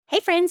Hey,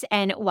 friends,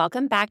 and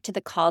welcome back to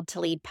the Called to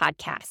Lead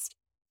podcast.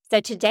 So,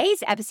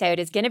 today's episode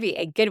is going to be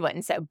a good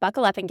one. So,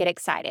 buckle up and get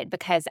excited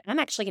because I'm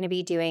actually going to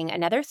be doing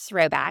another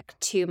throwback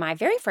to my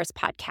very first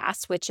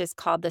podcast, which is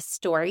called the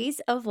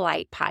Stories of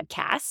Light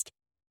podcast.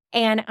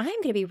 And I'm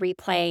going to be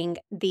replaying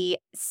the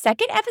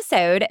second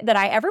episode that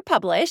I ever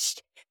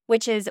published,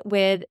 which is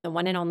with the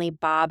one and only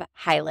Bob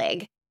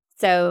Heilig.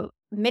 So,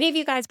 many of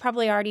you guys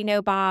probably already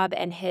know Bob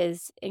and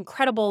his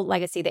incredible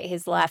legacy that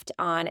he's left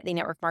on the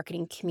network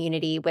marketing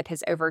community with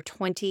his over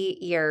 20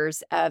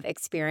 years of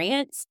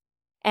experience.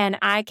 And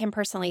I can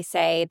personally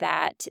say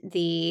that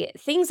the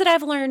things that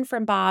I've learned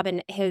from Bob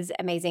and his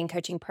amazing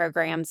coaching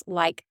programs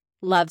like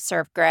Love,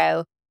 Serve,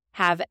 Grow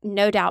have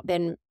no doubt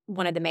been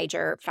one of the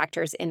major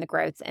factors in the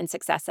growth and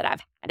success that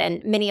I've had.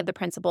 And many of the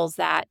principles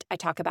that I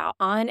talk about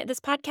on this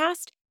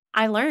podcast,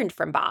 I learned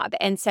from Bob.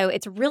 And so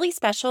it's really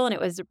special, and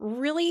it was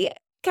really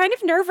kind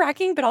of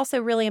nerve-wracking, but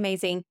also really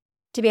amazing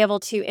to be able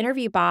to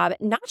interview Bob,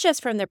 not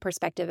just from the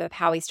perspective of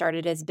how he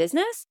started his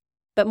business,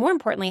 but more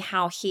importantly,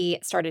 how he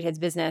started his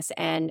business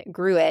and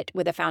grew it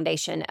with a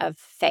foundation of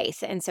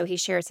faith. And so he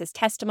shares his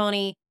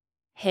testimony,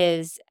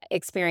 his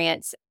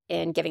experience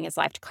in giving his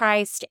life to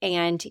Christ,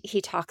 and he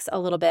talks a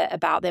little bit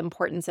about the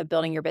importance of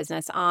building your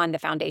business on the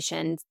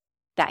foundations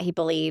that he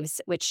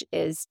believes, which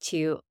is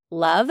to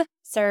love,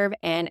 serve,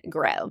 and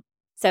grow.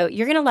 So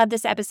you're going to love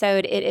this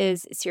episode. It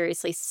is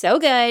seriously so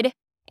good.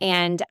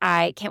 And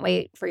I can't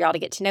wait for y'all to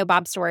get to know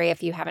Bob's story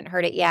if you haven't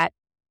heard it yet.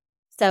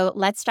 So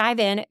let's dive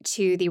in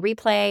to the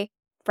replay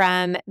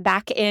from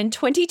back in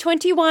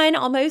 2021,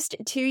 almost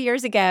 2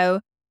 years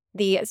ago,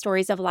 the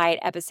Stories of Light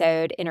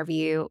episode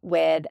interview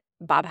with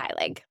Bob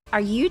Heilig.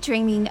 Are you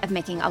dreaming of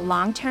making a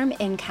long-term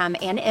income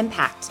and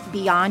impact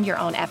beyond your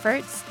own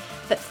efforts,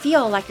 but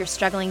feel like you're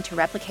struggling to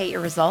replicate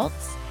your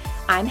results?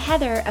 I'm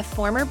Heather, a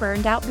former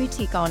burned-out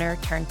boutique owner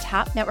turned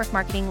top network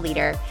marketing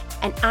leader,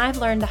 and I've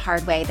learned the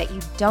hard way that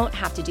you don't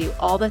have to do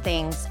all the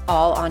things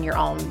all on your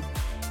own.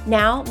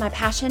 Now, my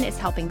passion is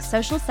helping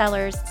social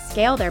sellers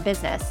scale their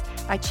business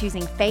by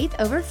choosing faith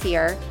over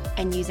fear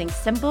and using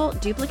simple,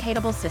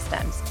 duplicatable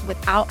systems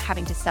without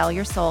having to sell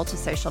your soul to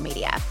social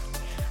media.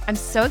 I'm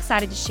so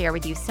excited to share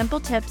with you simple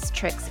tips,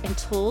 tricks, and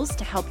tools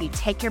to help you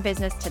take your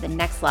business to the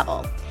next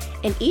level.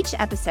 In each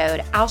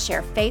episode, I'll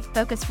share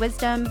faith-focused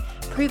wisdom,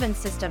 proven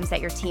systems that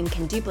your team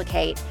can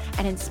duplicate,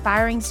 and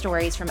inspiring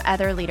stories from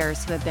other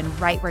leaders who have been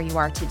right where you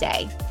are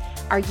today.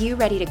 Are you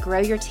ready to grow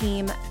your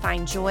team,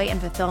 find joy and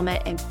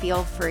fulfillment, and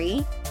feel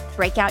free?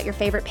 Break out your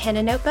favorite pen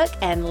and notebook,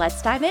 and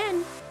let's dive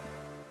in.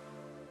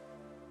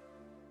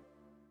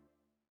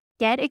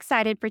 Get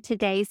excited for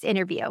today's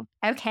interview.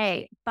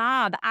 Okay,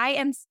 Bob, I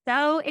am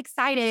so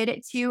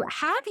excited to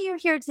have you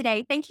here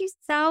today. Thank you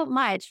so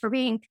much for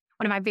being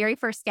one of my very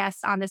first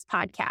guests on this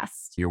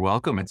podcast. You're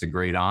welcome. It's a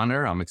great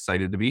honor. I'm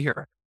excited to be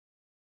here.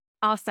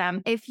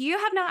 Awesome. If you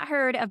have not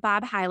heard of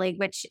Bob Heilig,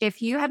 which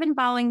if you have been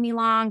following me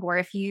long, or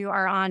if you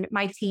are on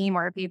my team,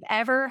 or if you've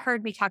ever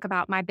heard me talk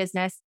about my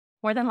business,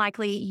 more than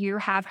likely you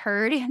have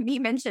heard me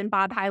mention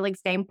Bob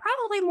Heilig's name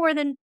probably more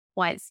than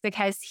once,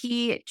 because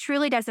he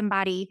truly does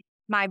embody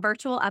my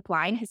virtual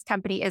upline. His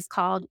company is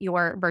called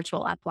Your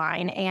Virtual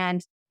Upline,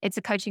 and it's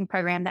a coaching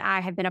program that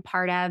I have been a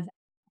part of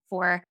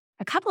for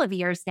a couple of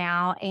years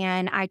now.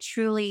 And I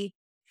truly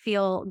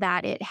feel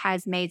that it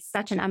has made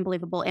such an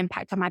unbelievable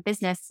impact on my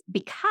business,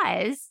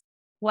 because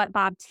what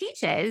Bob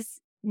teaches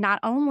not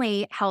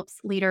only helps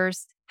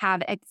leaders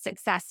have a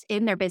success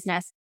in their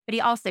business, but he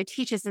also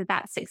teaches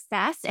that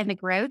success and the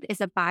growth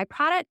is a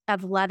byproduct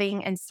of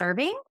loving and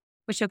serving,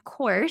 which of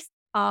course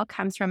all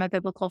comes from a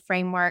biblical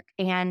framework.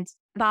 And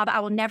Bob, I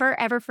will never,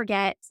 ever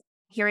forget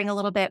hearing a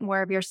little bit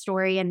more of your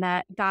story in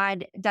the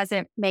God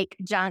doesn't make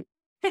junk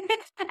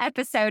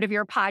episode of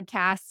your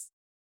podcast,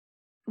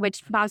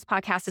 which Bob's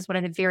podcast is one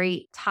of the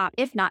very top,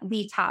 if not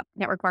the top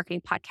network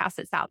marketing podcasts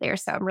that's out there.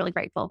 So I'm really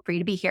grateful for you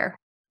to be here.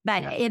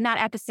 But in that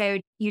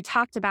episode, you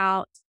talked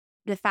about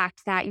the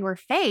fact that your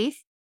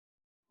faith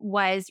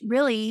was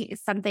really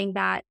something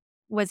that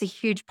was a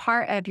huge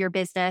part of your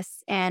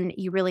business, and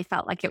you really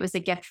felt like it was a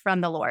gift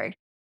from the Lord.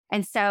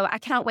 And so I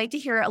cannot wait to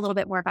hear a little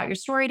bit more about your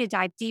story, to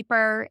dive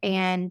deeper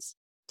and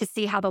to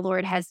see how the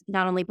Lord has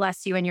not only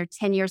blessed you in your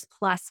 10 years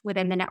plus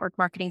within the network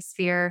marketing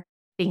sphere,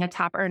 being a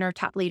top earner,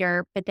 top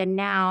leader, but then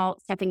now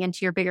stepping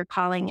into your bigger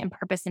calling and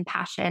purpose and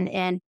passion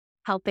in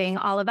helping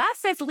all of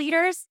us as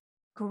leaders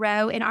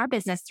grow in our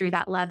business through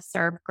that love,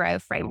 serve, grow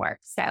framework.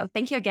 So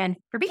thank you again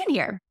for being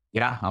here.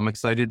 Yeah, I'm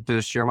excited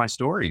to share my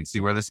story and see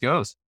where this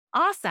goes.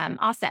 Awesome.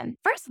 Awesome.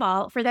 First of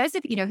all, for those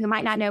of you who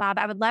might not know Bob,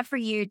 I would love for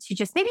you to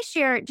just maybe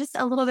share just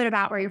a little bit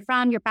about where you're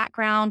from, your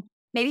background,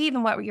 maybe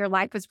even what your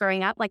life was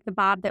growing up, like the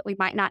Bob that we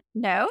might not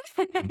know.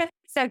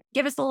 So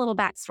give us a little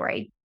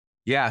backstory.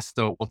 Yeah.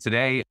 So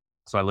today,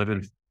 I live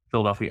in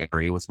Philadelphia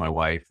area with my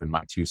wife and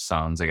my two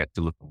sons. I got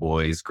two little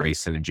boys,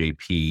 Grayson and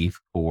JP,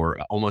 for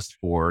almost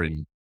 4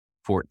 and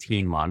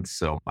 14 months.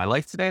 So my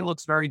life today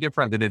looks very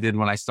different than it did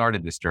when I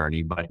started this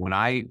journey. But when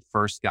I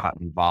first got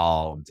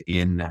involved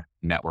in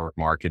network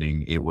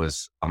marketing, it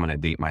was, I'm going to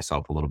date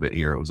myself a little bit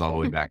here. It was all the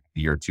way back to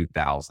the year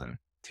 2000,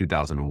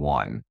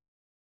 2001.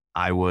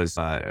 I was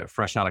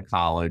fresh out of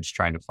college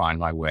trying to find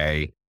my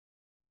way.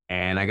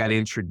 And I got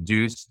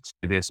introduced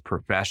to this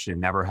profession,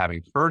 never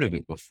having heard of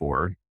it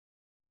before.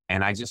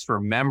 And I just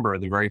remember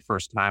the very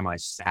first time I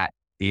sat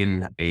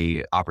in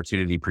a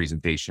opportunity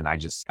presentation, I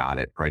just got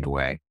it right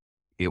away.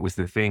 It was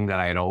the thing that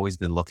I had always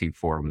been looking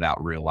for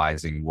without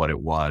realizing what it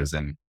was.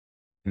 And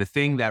the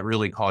thing that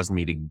really caused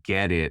me to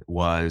get it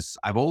was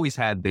I've always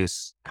had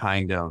this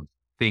kind of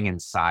thing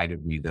inside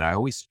of me that I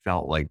always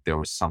felt like there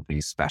was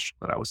something special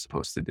that I was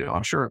supposed to do.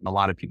 I'm sure a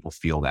lot of people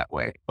feel that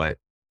way, but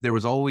there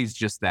was always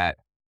just that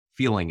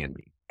feeling in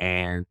me.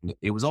 And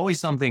it was always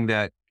something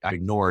that I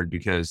ignored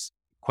because,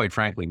 quite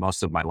frankly,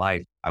 most of my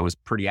life, I was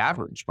pretty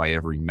average by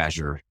every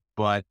measure.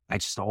 But I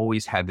just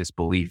always had this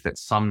belief that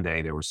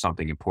someday there was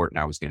something important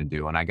I was going to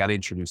do. And I got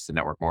introduced to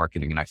network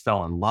marketing and I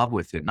fell in love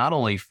with it, not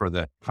only for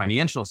the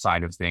financial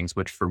side of things,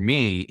 but for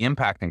me,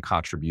 impact and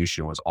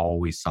contribution was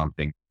always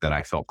something that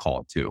I felt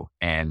called to.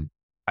 And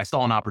I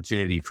saw an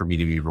opportunity for me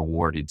to be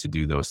rewarded to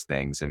do those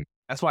things. And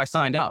that's why I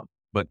signed up.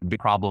 But the big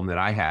problem that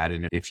I had,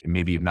 and if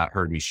maybe you've not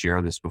heard me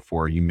share this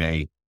before, you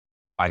may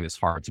find this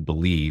hard to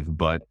believe,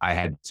 but I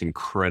had this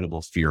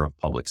incredible fear of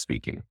public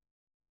speaking.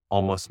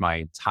 Almost my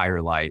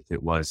entire life,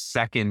 it was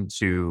second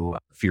to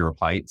fear of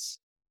heights.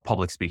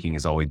 Public speaking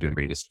has always been the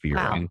greatest fear.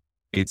 Wow. And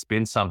it's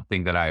been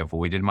something that I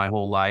avoided my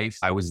whole life.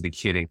 I was the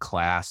kid in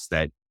class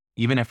that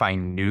even if I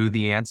knew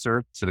the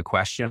answer to the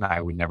question,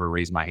 I would never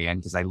raise my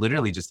hand because I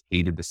literally just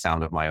hated the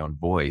sound of my own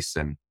voice.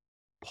 And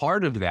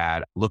part of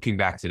that, looking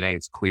back today,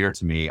 it's clear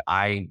to me,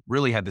 I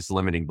really had this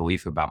limiting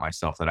belief about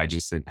myself that I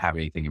just didn't have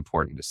anything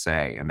important to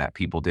say and that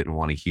people didn't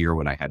want to hear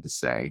what I had to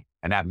say.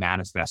 And that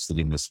manifested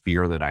in this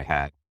fear that I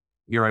had.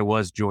 Here I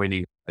was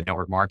joining a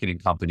network marketing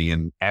company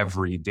and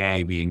every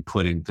day being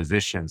put in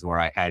positions where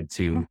I had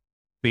to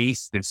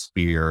face this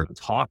fear,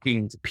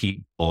 talking to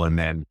people and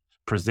then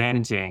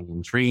presenting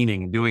and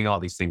training and doing all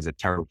these things that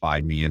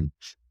terrified me. And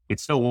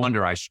it's no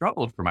wonder I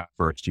struggled for my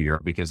first year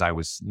because I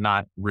was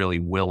not really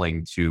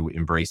willing to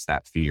embrace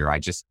that fear. I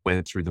just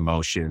went through the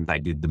motions. I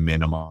did the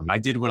minimum. I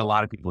did what a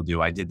lot of people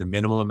do. I did the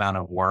minimum amount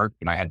of work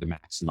and I had the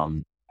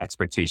maximum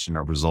expectation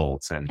of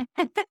results. And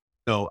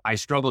so I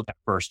struggled that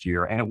first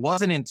year. And it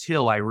wasn't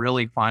until I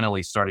really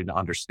finally started to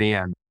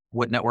understand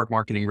what network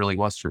marketing really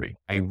was for me.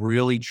 I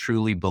really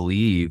truly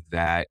believe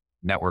that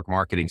network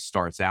marketing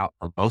starts out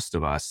for most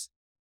of us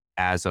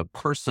as a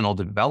personal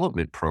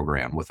development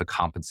program with a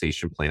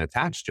compensation plan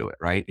attached to it,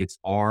 right? It's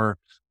our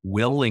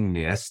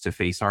willingness to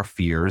face our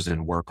fears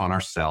and work on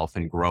ourselves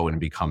and grow and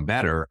become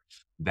better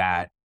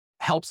that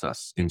helps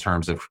us in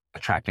terms of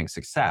attracting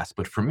success.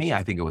 But for me,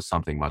 I think it was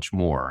something much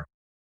more.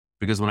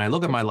 Because when I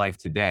look at my life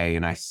today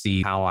and I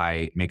see how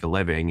I make a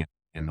living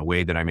and the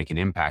way that I make an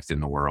impact in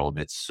the world,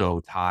 it's so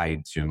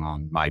tied to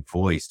my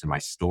voice, to my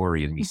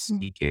story and me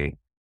speaking.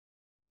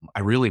 I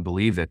really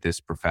believe that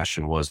this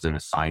profession was an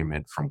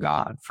assignment from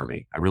God for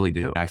me. I really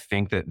do. I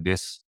think that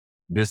this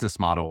business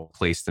model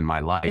placed in my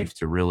life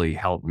to really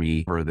help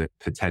me for the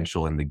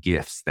potential and the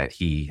gifts that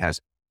he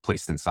has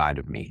placed inside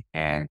of me.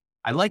 And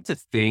I like to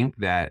think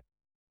that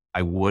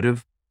I would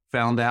have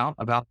found out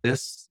about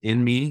this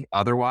in me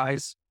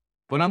otherwise.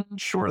 But I'm not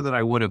sure that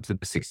I would have to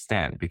this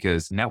extent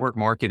because network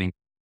marketing,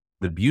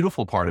 the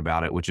beautiful part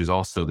about it, which is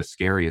also the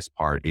scariest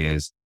part,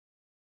 is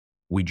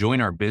we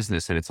join our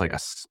business and it's like a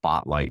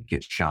spotlight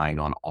gets shined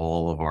on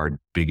all of our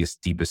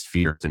biggest, deepest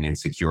fears and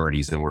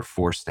insecurities. And we're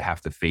forced to have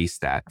to face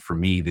that. For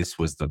me, this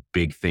was the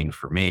big thing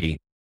for me.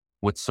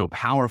 What's so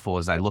powerful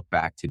as I look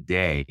back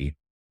today,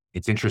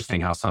 it's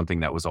interesting how something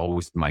that was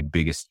always my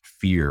biggest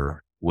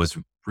fear was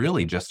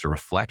really just a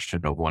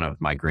reflection of one of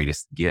my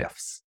greatest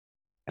gifts.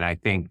 And I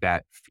think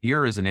that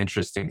fear is an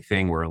interesting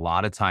thing where a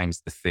lot of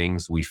times the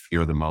things we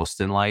fear the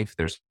most in life,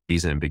 there's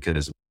reason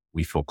because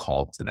we feel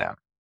called to them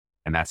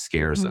and that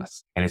scares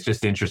us. And it's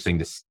just interesting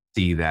to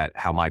see that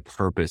how my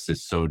purpose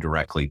is so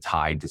directly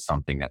tied to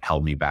something that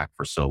held me back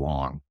for so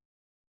long.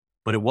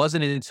 But it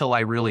wasn't until I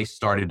really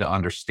started to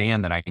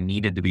understand that I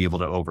needed to be able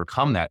to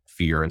overcome that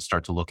fear and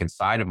start to look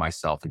inside of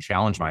myself and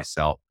challenge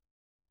myself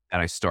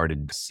that I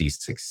started to see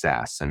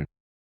success. And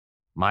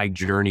my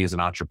journey as an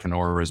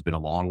entrepreneur has been a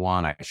long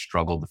one. I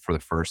struggled for the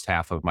first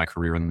half of my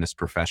career in this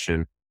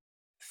profession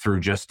through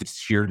just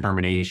sheer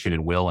determination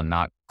and will and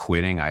not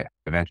quitting. I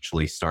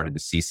eventually started to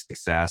see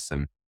success.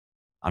 And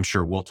I'm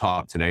sure we'll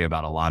talk today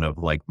about a lot of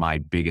like my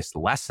biggest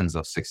lessons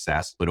of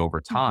success, but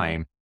over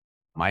time,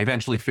 I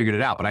eventually figured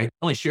it out. But I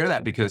only share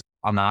that because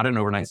I'm not an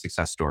overnight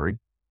success story.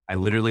 I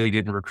literally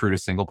didn't recruit a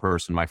single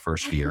person my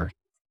first year.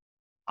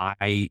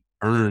 I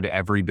earned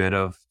every bit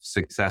of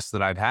success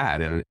that I've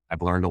had. And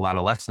I've learned a lot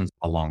of lessons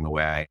along the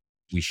way.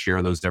 We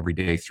share those every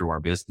day through our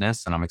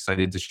business. And I'm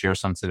excited to share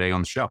some today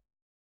on the show.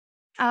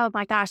 Oh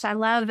my gosh. I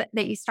love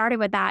that you started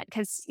with that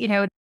because,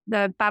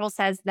 the Bible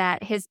says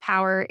that his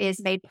power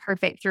is made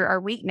perfect through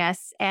our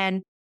weakness.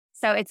 And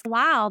so it's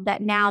wild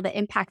that now the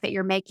impact that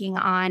you're making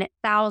on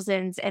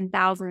thousands and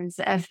thousands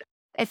of,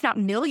 if not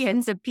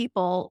millions of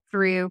people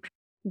through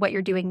what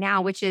you're doing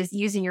now, which is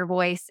using your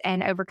voice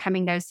and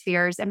overcoming those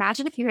fears.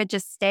 Imagine if you had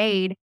just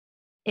stayed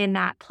in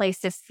that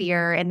place of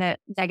fear and the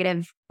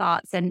negative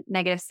thoughts and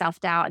negative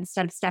self-doubt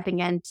instead of stepping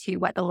into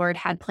what the Lord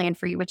had planned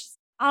for you, which is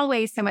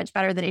always so much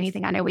better than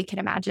anything I know we can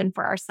imagine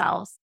for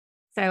ourselves.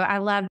 So I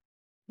love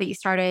that you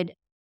started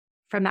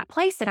from that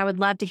place. And I would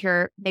love to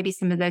hear maybe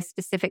some of those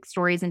specific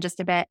stories in just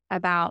a bit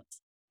about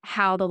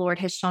how the Lord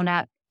has shown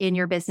up in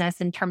your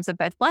business in terms of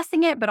both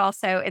blessing it, but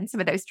also in some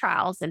of those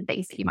trials and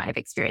things that you might have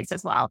experienced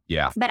as well.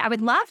 Yeah. But I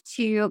would love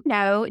to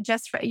know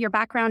just your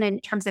background in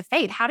terms of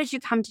faith. How did you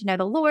come to know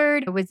the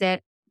Lord? Was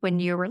it when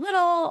you were little,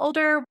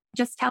 older?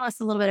 Just tell us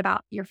a little bit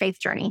about your faith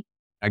journey.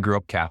 I grew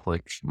up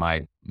Catholic.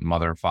 My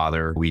mother and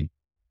father, we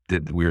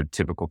were a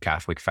typical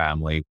Catholic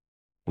family.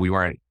 We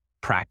weren't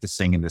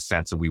practicing in the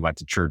sense of we went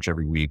to church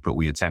every week, but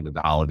we attended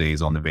the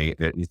holidays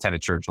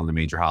attended church on the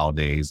major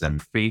holidays.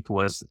 And faith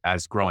was,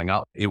 as growing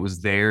up, it was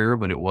there,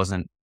 but it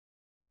wasn't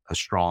a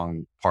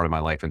strong part of my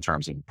life in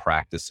terms of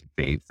practice of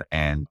faith.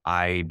 And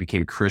I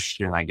became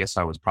Christian. I guess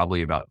I was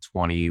probably about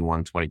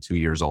 21, 22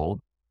 years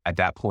old. At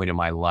that point in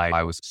my life,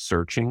 I was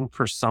searching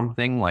for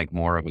something like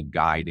more of a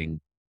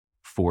guiding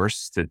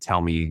force to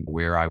tell me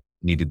where I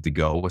needed to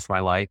go with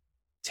my life,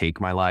 take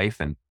my life.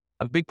 And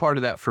a big part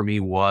of that for me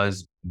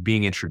was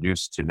being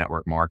introduced to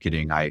network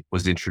marketing. I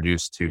was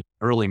introduced to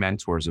early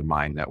mentors of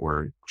mine that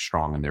were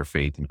strong in their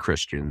faith and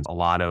Christians. A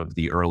lot of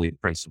the early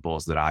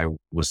principles that I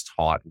was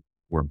taught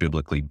were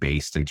biblically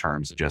based in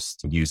terms of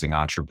just using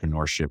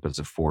entrepreneurship as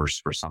a force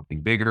for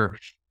something bigger.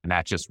 And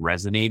that just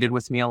resonated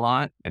with me a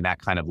lot. And that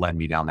kind of led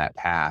me down that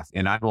path.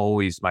 And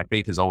my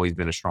faith has always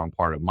been a strong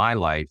part of my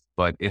life,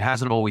 but it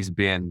hasn't always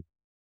been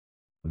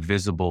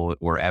visible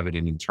or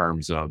evident in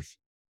terms of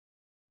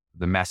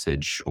the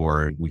message,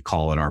 or we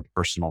call it our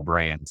personal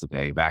brand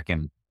today. Back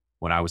in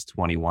when I was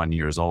 21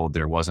 years old,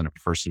 there wasn't a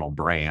personal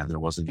brand. There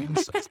wasn't even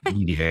social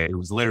media. It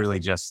was literally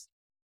just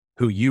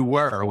who you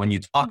were when you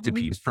talk to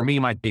people. For me,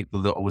 my faith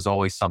was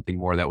always something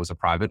more that was a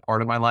private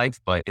part of my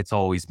life, but it's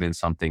always been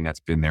something that's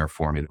been there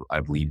for me that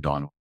I've leaned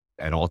on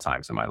at all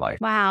times in my life.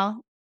 Wow.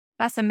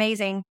 That's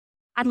amazing.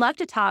 I'd love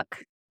to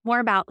talk more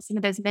about some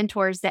of those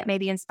mentors that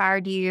maybe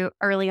inspired you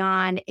early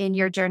on in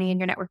your journey, in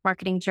your network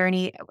marketing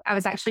journey. I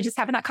was actually just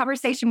having that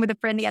conversation with a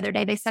friend the other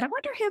day. They said, I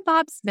wonder who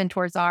Bob's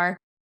mentors are.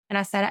 And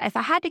I said, if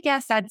I had to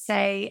guess, I'd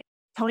say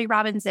Tony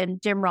Robbins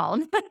and Jim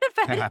Rohn. but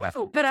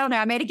I don't know.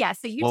 I made a guess.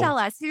 So you tell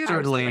us who.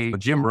 Certainly,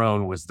 Jim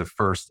Rohn was the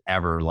first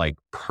ever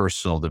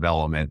personal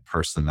development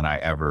person that I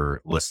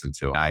ever listened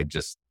to.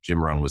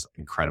 Jim Rohn was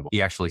incredible.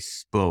 He actually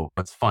spoke.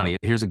 It's funny.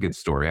 Here's a good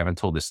story. I haven't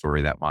told this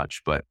story that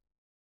much, but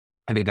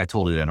I think I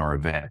told it in our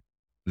event.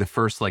 The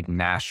first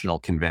national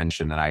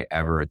convention that I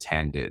ever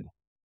attended,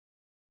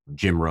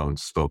 Jim Rohn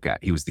spoke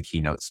at. He was the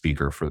keynote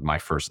speaker for my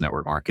first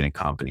network marketing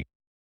company.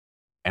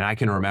 And I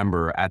can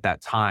remember at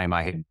that time,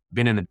 I had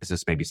been in the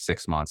business maybe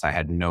 6 months. I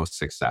had no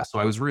success. So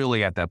I was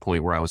really at that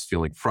point where I was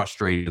feeling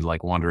frustrated,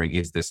 wondering,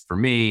 is this for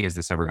me? Is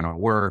this ever going to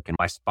work? And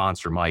my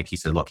sponsor, Mike, he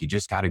said, look, you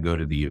just got to go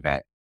to the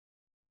event.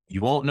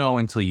 You won't know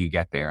until you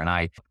get there. And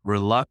I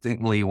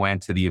reluctantly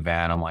went to the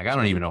event. I'm like, I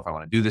don't even know if I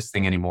want to do this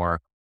thing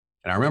anymore.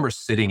 And I remember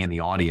sitting in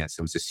the audience.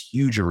 It was this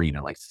huge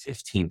arena,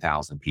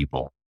 15,000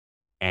 people.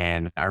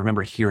 And I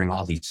remember hearing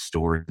all these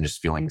stories and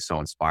just feeling so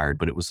inspired.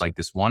 But it was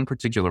this one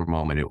particular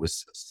moment. It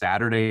was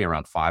Saturday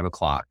around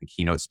 5:00. The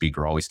keynote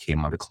speaker always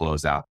came on to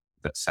close out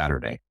that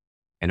Saturday.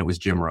 And it was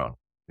Jim Rohn.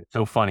 It's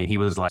so funny. He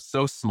was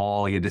so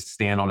small. He had to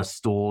stand on a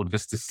stool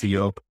just to see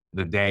up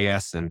the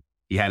dais. And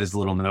he had his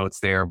little notes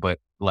there. But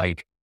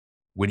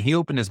when he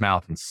opened his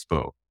mouth and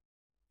spoke,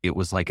 it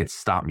was it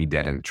stopped me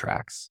dead in the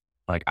tracks.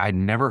 I'd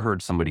never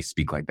heard somebody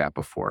speak like that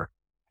before.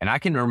 And I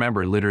can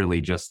remember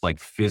literally just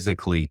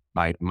physically,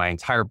 my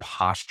entire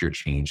posture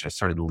changed. I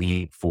started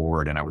leaning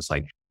forward and I was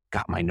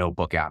got my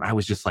notebook out. And I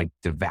was just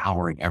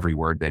devouring every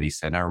word that he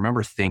said. And I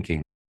remember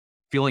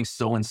feeling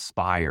so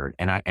inspired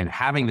and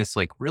having this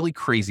really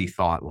crazy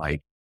thought, man,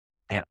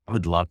 I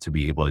would love to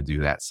be able to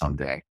do that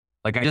someday.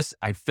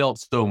 I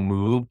felt so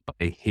moved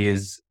by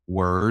his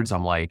words.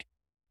 I'm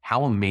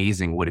how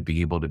amazing would it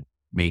be able to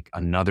make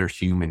another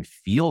human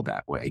feel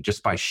that way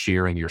just by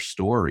sharing your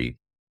story?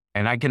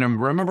 And I can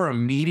remember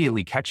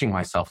immediately catching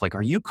myself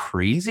are you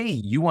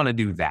crazy? You want to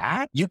do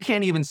that? You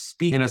can't even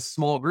speak in a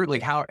small group.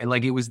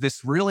 It was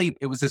this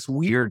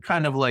weird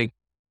kind of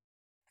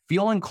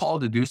feeling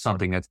called to do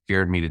something that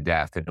scared me to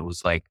death. And it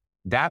was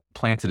that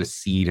planted a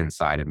seed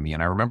inside of me.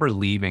 And I remember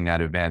leaving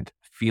that event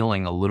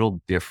feeling a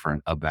little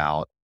different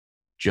about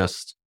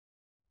just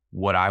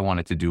what I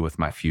wanted to do with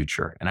my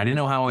future. And I didn't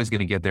know how I was going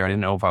to get there. I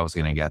didn't know if I was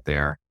going to get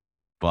there,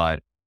 but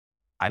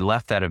I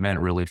left that event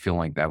really feeling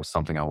like that was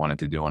something I wanted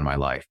to do in my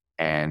life.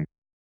 And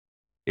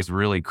it's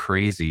really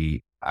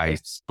crazy. I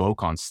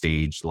spoke on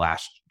stage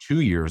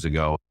 2 years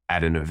ago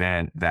at an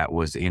event that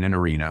was in an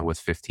arena with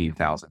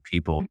 15,000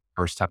 people.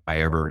 First time I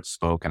ever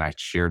spoke, and I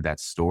shared that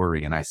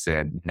story. And I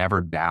said,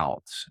 never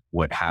doubt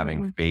what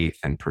having faith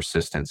and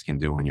persistence can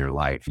do in your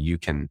life. You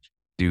can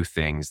do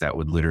things that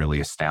would literally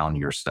astound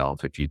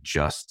yourself if you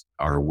just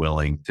are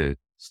willing to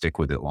stick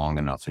with it long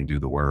enough and do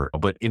the work.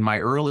 But in my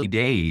early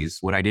days,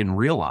 what I didn't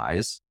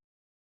realize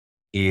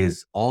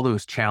is all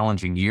those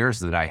challenging years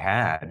that I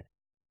had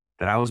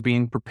that I was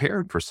being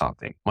prepared for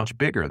something much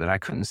bigger that I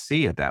couldn't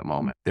see at that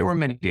moment. There were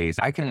many days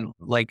I can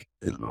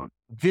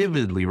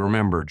vividly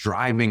remember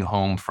driving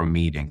home from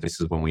meetings. This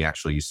is when we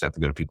actually used to have to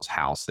go to people's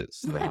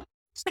houses.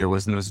 There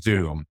was no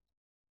Zoom,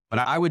 but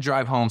I would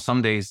drive home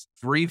some days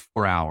 3-4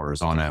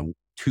 hours on a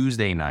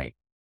Tuesday night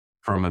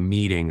from a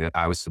meeting that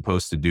I was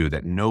supposed to do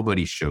that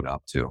nobody showed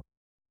up to.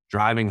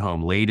 Driving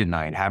home late at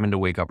night, having to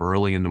wake up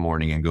early in the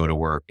morning and go to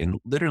work, and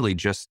literally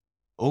just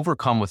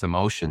overcome with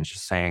emotions,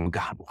 just saying,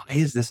 God, why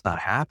is this not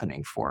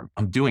happening for me?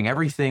 I'm doing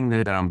everything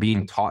that I'm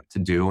being taught to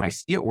do, and I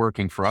see it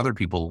working for other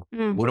people.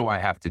 What do I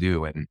have to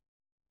do? And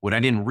what I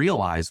didn't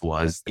realize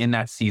was in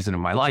that season of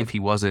my life,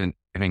 he wasn't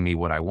giving me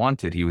what I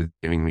wanted. He was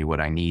giving me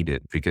what I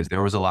needed, because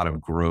there was a lot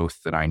of growth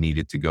that I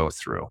needed to go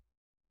through.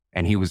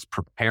 And he was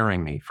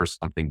preparing me for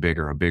something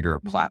bigger, a bigger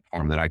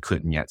platform that I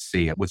couldn't yet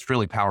see. What's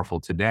really powerful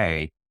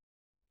today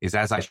is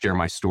as I share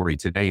my story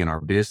today in our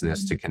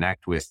business to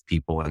connect with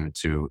people and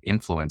to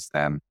influence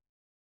them,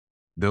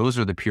 those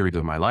are the periods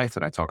of my life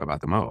that I talk about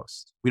the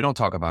most. We don't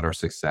talk about our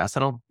success. I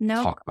don't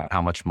talk about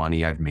how much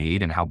money I've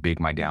made and how big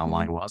my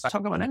downline was. I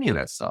talk about any of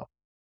that stuff.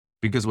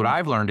 Because what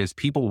I've learned is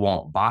people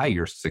won't buy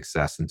your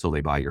success until they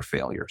buy your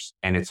failures.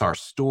 And it's our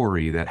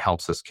story that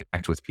helps us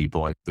connect with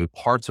people. And the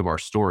parts of our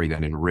story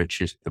that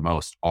enriches the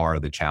most are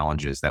the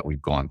challenges that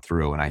we've gone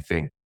through. And I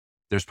think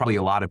there's probably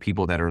a lot of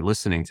people that are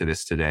listening to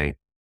this today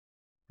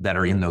that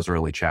are in those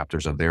early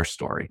chapters of their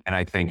story. And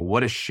I think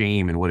what a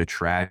shame and what a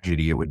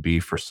tragedy it would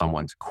be for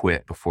someone to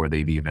quit before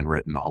they've even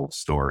written the whole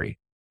story.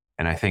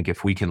 And I think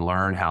if we can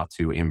learn how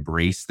to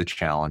embrace the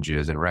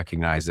challenges and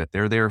recognize that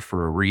they're there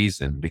for a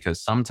reason, because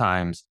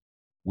sometimes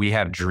we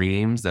have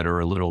dreams that are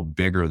a little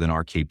bigger than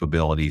our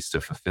capabilities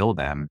to fulfill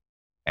them.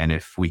 And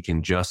if we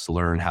can just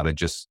learn how to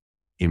just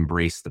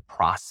embrace the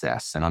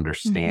process and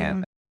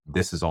understand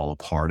this is all a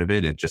part of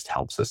it, it just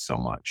helps us so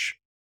much.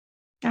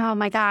 Oh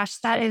my gosh,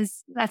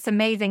 that's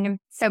amazing in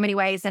so many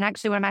ways. And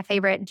actually one of my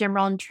favorite Jim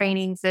Rohn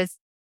trainings is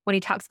when he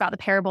talks about the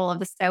parable of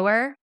the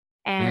sower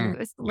and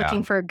was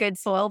looking for good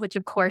soil, which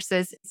of course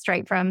is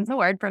straight from the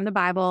word, from the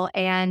Bible.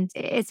 And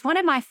it's one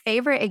of my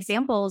favorite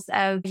examples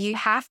of you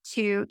have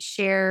to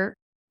share,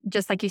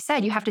 just like you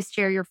said, you have to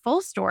share your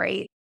full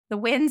story, the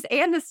wins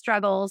and the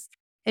struggles,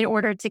 in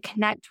order to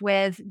connect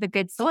with the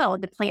good soil,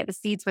 to plant the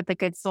seeds with the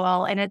good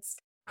soil. And it's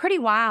pretty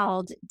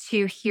wild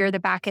to hear the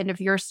back end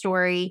of your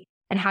story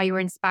and how you were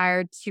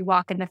inspired to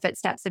walk in the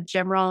footsteps of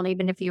Jim Rohn,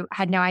 even if you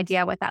had no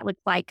idea what that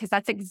looked like. Because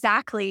that's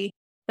exactly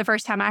the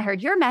first time I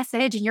heard your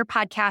message and your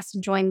podcast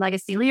and joined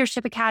Legacy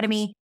Leadership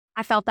Academy.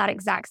 I felt that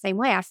exact same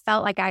way. I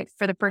felt like I,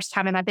 for the first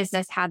time in my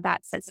business, had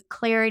that sense of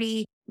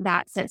clarity,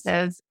 that sense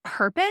of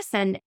purpose,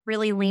 and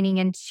really leaning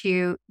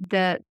into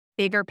the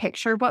bigger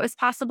picture of what was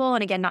possible.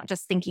 And again, not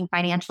just thinking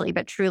financially,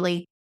 but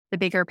truly the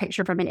bigger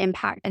picture from an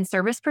impact and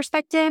service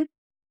perspective.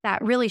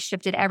 That really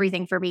shifted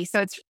everything for me.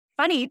 So it's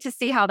funny to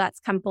see how that's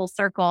come full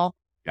circle.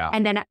 Yeah.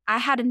 And then I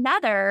had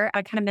another,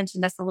 I kind of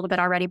mentioned this a little bit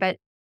already, but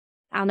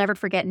I'll never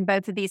forget in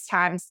both of these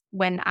times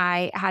when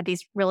I had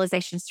these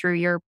realizations through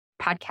your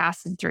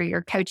podcast and through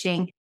your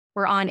coaching,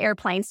 we're on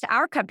airplanes to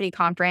our company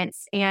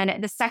conference.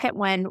 And the second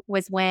one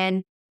was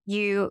when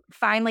you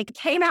finally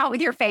came out with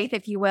your faith,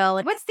 if you will.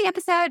 And what's the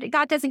episode?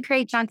 God Doesn't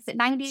Create Junk. Is it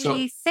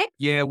 96?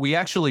 Yeah, we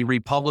actually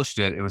republished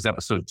it. It was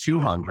episode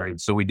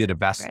 200. So we did a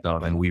best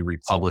of and we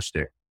republished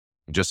it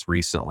just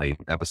recently,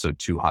 episode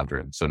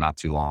 200. So not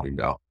too long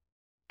ago.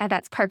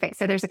 That's perfect.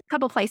 So there's a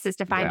couple places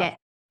to find it.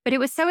 But it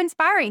was so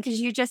inspiring because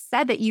you just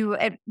said that you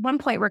at one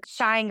point were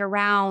shying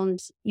around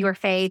your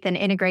faith and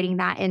integrating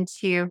that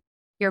into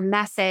your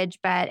message.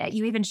 But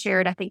you even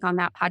shared, I think, on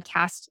that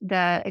podcast,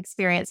 the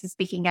experience of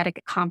speaking at a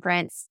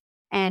conference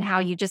and how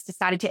you just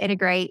decided to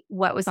integrate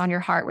what was on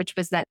your heart, which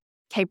was that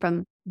came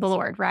from the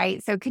Lord,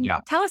 right? So can you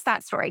tell us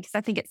that story? Because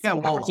I think it's so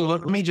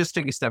let me just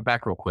take a step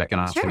back real quick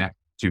and I'll connect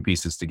two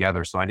pieces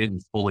together. So I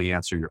didn't fully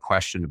answer your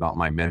question about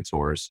my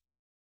mentors.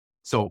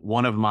 So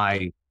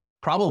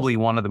probably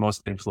one of the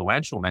most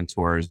influential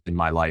mentors in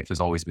my life has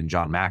always been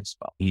John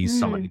Maxwell. He's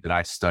somebody that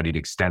I studied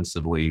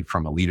extensively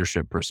from a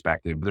leadership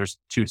perspective. There's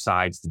two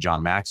sides to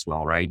John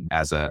Maxwell, right?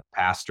 As a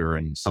pastor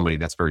and somebody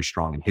that's very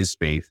strong in his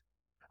faith,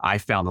 I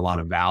found a lot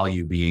of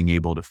value being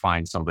able to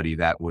find somebody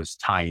that was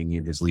tying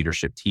in his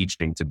leadership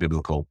teaching to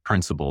biblical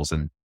principles.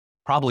 And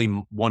probably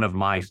one of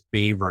my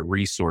favorite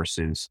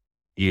resources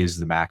is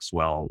the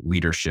Maxwell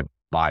Leadership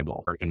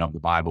Bible, or the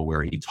Bible,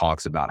 where he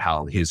talks about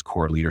how his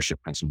core leadership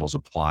principles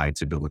apply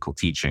to biblical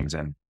teachings.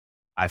 And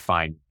I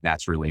find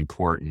that's really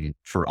important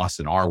for us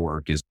in our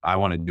work. Is I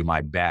want to do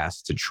my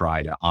best to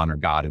try to honor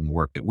God in the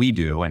work that we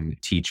do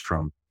and teach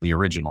from the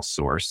original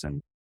source.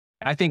 And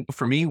I think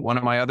for me, one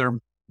of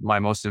my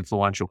most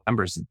influential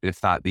members,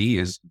 if not the,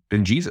 has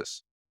been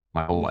Jesus.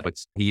 My whole life.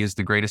 He is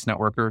the greatest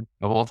networker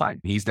of all time.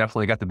 He's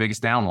definitely got the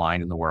biggest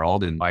downline in the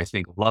world. And I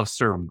think Love,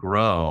 Serve,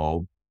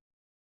 Grow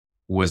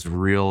was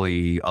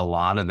really, a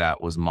lot of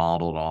that was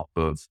modeled off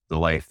of the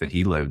life that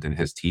he lived in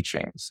his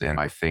teachings. And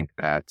I think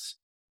that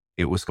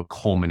it was a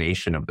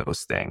culmination of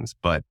those things.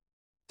 But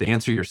to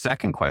answer your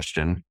second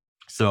question,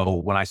 so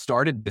when I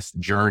started this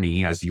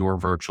journey as your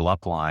virtual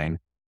upline,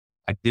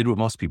 I did what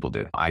most people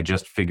did. I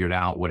just figured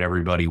out what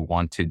everybody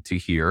wanted to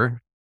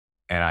hear.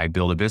 And I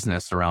built a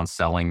business around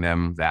selling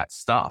them that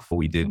stuff.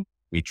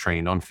 We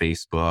trained on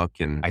Facebook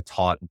and I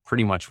taught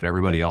pretty much what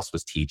everybody else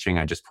was teaching.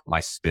 I just put my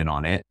spin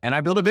on it and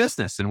I built a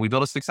business and we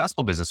built a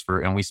successful business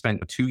and we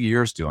spent 2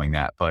 years doing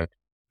that. But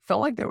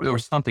felt like there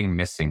was something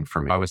missing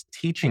for me. I was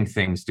teaching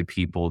things to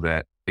people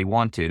that they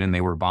wanted and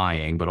they were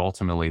buying, but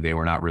ultimately they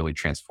were not really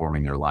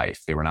transforming their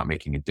life. They were not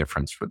making a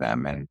difference for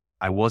them. And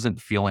I wasn't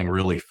feeling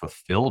really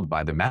fulfilled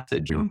by the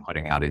message we were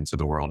putting out into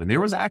the world. And there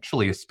was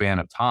actually a span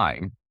of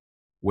time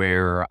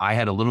where I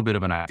had a little bit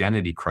of an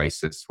identity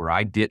crisis where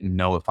I didn't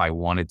know if I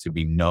wanted to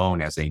be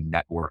known as a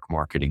network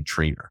marketing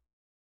trainer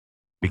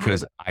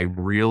because I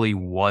really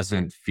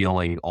wasn't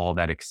feeling all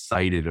that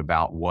excited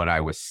about what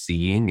I was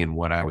seeing and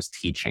what I was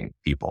teaching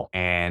people.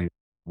 And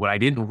what I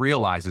didn't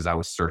realize is I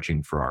was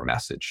searching for our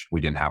message.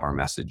 We didn't have our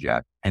message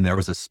yet. And there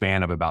was a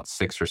span of about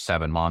 6 or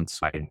 7 months.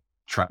 I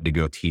tried to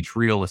go teach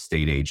real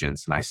estate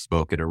agents and I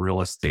spoke at a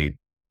real estate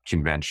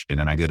convention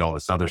and I did all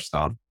this other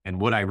stuff.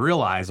 And what I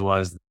realized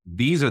was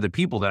these are the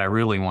people that I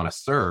really want to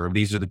serve.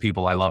 These are the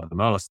people I love the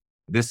most.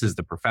 This is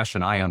the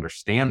profession I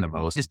understand the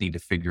most. I just need to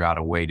figure out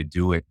a way to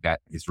do it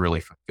that is really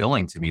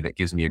fulfilling to me, that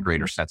gives me a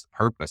greater sense of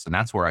purpose. And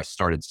that's where I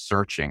started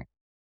searching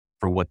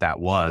for what that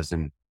was.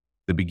 And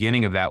the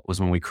beginning of that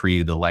was when we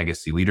created the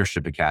Legacy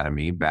Leadership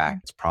Academy back,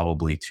 it's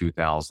probably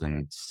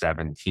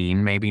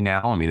 2017, maybe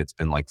now. I mean, it's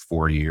been like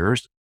 4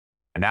 years.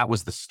 And that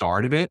was the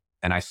start of it.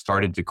 And I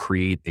started to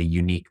create a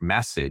unique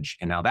message.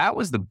 And now that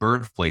was the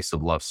birthplace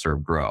of Love,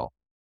 Serve, Grow.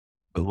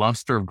 But Love,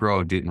 Serve,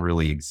 Grow didn't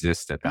really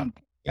exist at that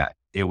point yet.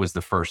 It was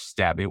the first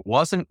step. It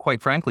wasn't,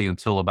 quite frankly,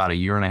 until about 1.5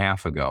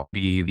 years ago,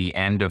 the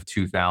end of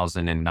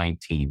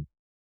 2019,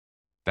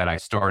 that I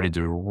started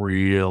to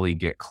really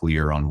get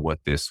clear on what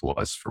this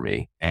was for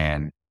me.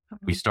 And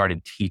we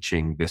started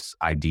teaching this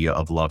idea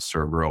of Love,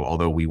 Serve, Grow,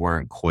 although we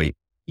weren't quite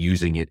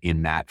using it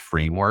in that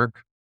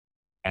framework.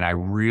 And I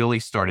really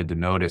started to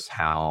notice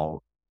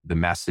how the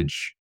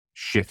message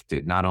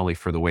shifted, not only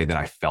for the way that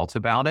I felt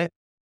about it,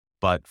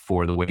 but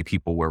for the way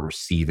people were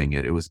receiving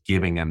it. It was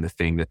giving them the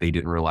thing that they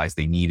didn't realize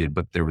they needed,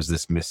 but there was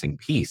this missing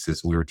piece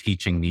as we were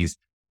teaching these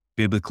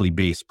biblically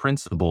based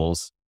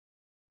principles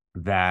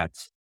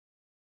that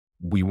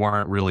we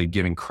weren't really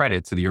giving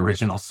credit to the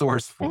original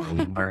source for.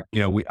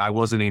 I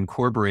wasn't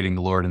incorporating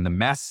the Lord in the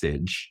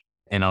message.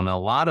 And on a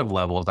lot of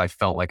levels, I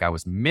felt like I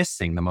was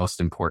missing the most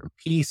important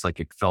piece. Like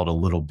it felt a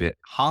little bit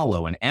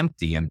hollow and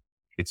empty. And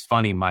it's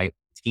funny, my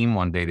team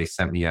one day, they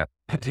sent me a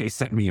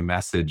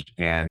message.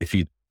 And if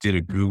you did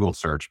a Google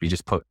search, if you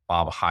just put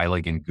Bob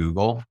Heilig in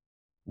Google,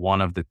 one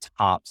of the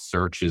top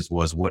searches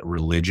was what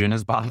religion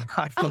is Bob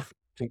Heilig.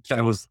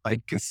 I was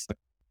like,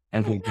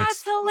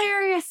 that's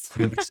hilarious.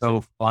 It's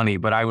so funny.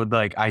 But I would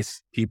I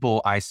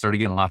started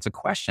getting lots of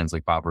questions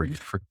like, Bob, are you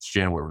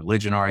Christian? What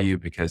religion are you?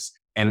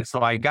 And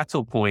so I got to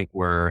a point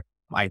where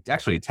I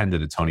actually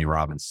attended a Tony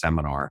Robbins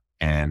seminar.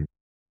 And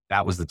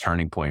that was the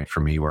turning point for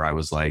me where I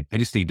was like, I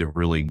just need to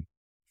really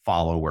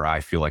follow where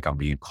I feel like I'm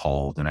being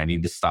called. And I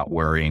need to stop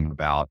worrying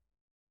about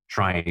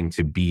trying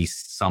to be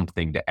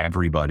something to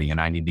everybody. And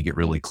I need to get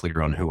really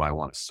clear on who I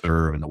want to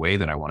serve and the way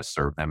that I want to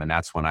serve them. And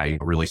that's when I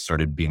really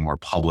started being more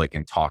public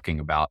and talking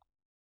about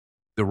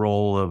the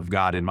role of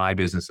God in my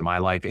business and my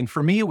life. And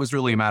for me, it was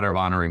really a matter of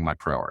honoring my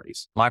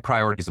priorities. My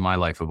priorities in my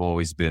life have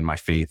always been my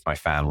faith, my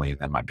family, and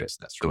then my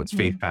business. So it's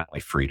faith, family,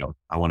 freedom.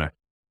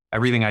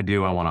 Everything I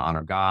do, I want to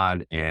honor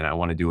God, and I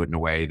want to do it in a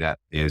way that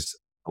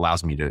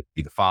allows me to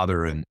be the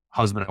father and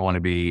husband I want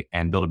to be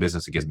and build a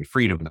business that gives me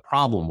freedom. And the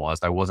problem was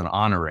I wasn't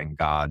honoring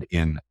God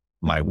in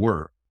my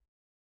work.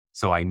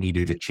 So I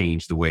needed to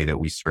change the way that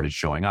we started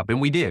showing up. And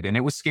we did. And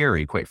it was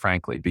scary, quite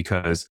frankly,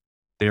 because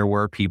there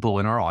were people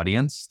in our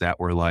audience that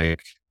were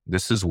like,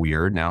 this is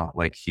weird. Now,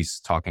 like he's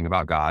talking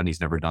about God and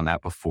he's never done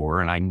that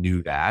before. And I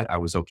knew that. I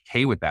was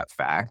okay with that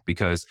fact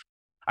because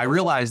I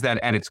realized that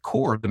at its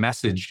core, the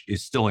message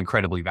is still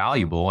incredibly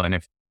valuable. And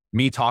if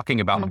me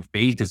talking about my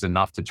faith is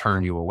enough to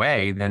turn you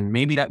away, then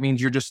maybe that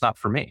means you're just not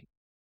for me.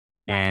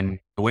 And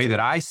the way that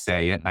I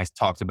say it, and I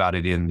talked about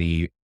it in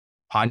the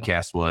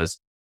podcast, was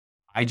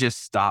I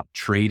just stopped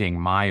trading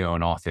my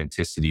own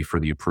authenticity for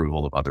the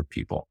approval of other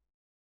people.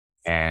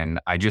 And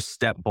I just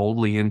stepped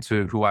boldly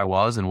into who I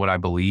was and what I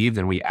believed.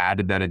 And we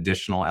added that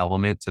additional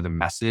element to the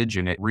message,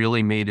 and it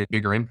really made a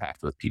bigger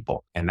impact with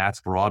people. And that's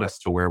brought us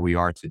to where we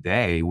are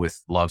today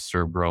with Love,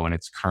 Serve, Grow in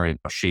its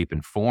current shape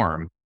and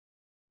form.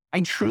 I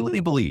truly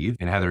believe,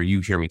 and Heather,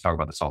 you hear me talk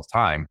about this all the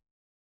time,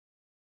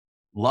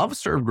 Love,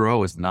 Serve,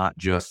 Grow is not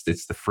just,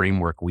 it's the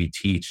framework we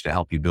teach to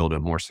help you build a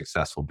more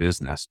successful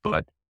business,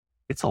 but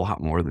it's a lot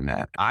more than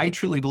that. I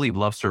truly believe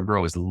Love, Serve,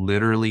 Grow is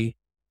literally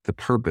the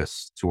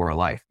purpose to our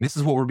life. This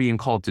is what we're being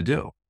called to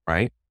do,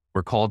 right?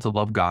 We're called to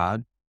love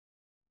God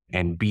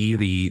and be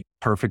the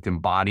perfect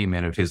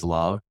embodiment of his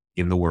love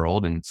in the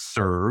world and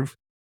serve.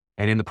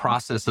 And in the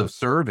process of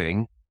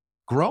serving,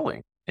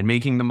 growing and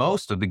making the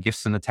most of the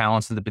gifts and the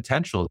talents and the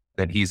potential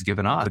that he's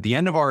given us. At the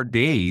end of our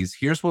days,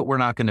 here's what we're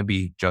not going to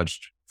be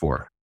judged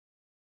for.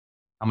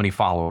 How many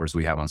followers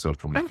we have on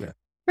social media.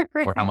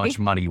 or how much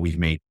money we've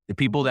made. The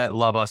people that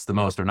love us the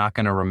most are not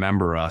going to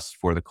remember us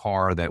for the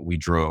car that we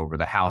drove or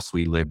the house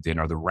we lived in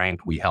or the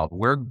rank we held.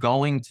 We're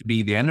going to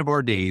be, the end of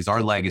our days,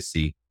 our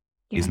legacy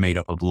is made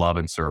up of love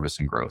and service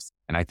and growth.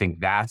 And I think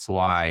that's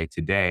why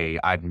today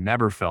I've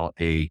never felt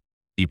a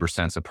deeper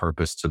sense of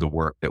purpose to the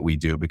work that we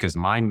do, because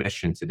my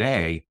mission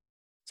today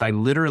is I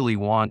literally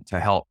want to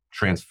help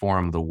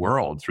transform the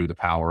world through the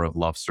power of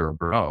love, serve,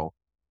 grow,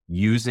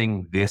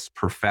 using this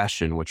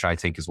profession, which I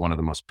think is one of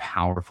the most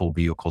powerful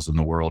vehicles in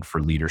the world for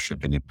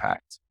leadership and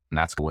impact. And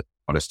that's what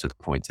brought us to the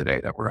point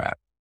today that we're at.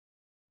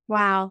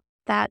 Wow.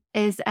 That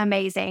is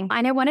amazing.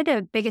 I know one of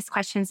the biggest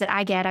questions that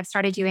I get, I've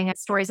started doing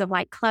stories of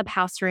like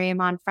Clubhouse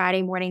Room on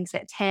Friday mornings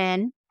at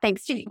 10,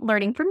 thanks to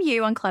learning from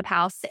you on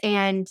Clubhouse.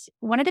 And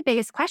one of the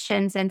biggest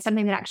questions, and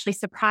something that actually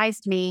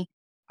surprised me,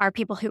 are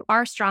people who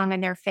are strong in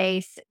their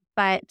faith,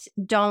 but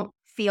don't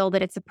feel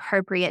that it's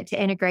appropriate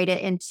to integrate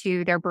it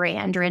into their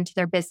brand or into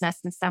their business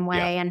in some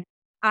way. And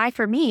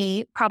for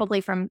me,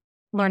 probably from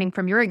learning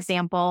from your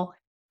example,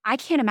 I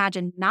can't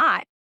imagine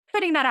not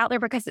putting that out there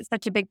because it's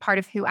such a big part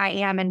of who I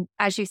am. And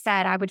as you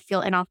said, I would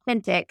feel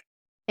inauthentic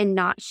in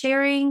not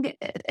sharing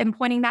and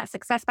pointing that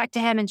success back to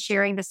him and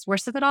sharing the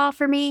source of it all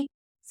for me.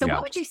 So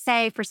what would you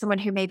say for someone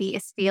who maybe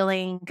is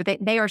feeling that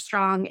they are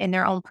strong in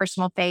their own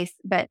personal faith,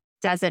 but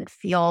doesn't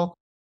feel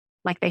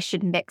like they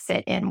should mix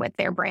it in with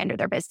their brand or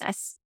their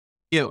business?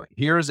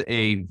 Here's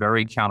a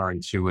very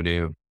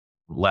counterintuitive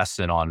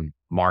lesson on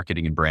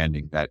marketing and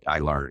branding that I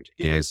learned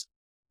is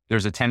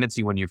there's a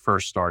tendency when you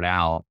first start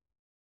out,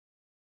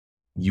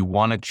 you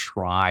want to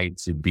try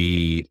to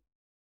be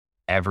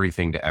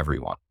everything to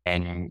everyone.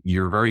 And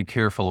you're very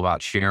careful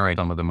about sharing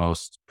some of the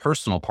most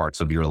personal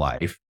parts of your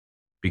life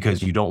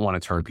because you don't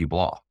want to turn people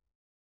off.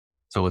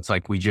 So it's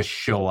like we just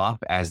show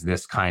up as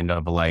this kind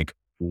of like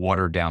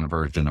watered down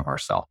version of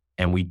ourselves.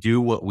 And we do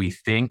what we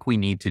think we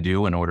need to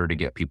do in order to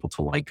get people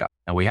to like us.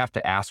 And we have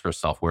to ask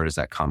ourselves, where does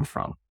that come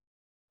from?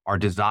 Our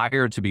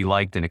desire to be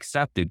liked and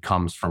accepted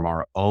comes from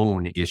our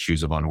own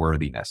issues of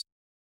unworthiness.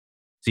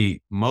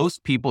 See,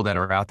 most people that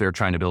are out there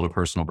trying to build a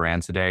personal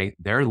brand today,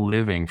 they're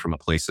living from a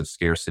place of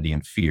scarcity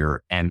and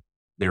fear, and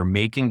they're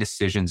making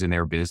decisions in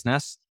their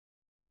business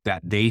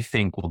that they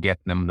think will get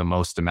them the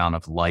most amount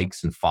of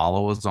likes and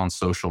followers on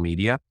social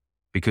media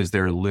because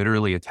they're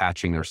literally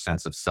attaching their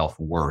sense of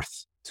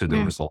self-worth to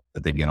the result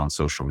that they get on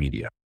social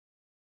media.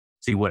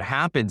 See, what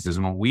happens is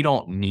when we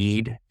don't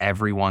need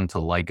everyone to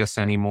like us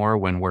anymore,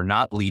 when we're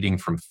not leading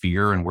from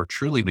fear and we're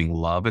truly being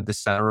love at the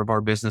center of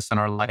our business and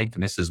our life,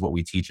 and this is what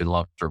we teach in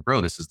Love to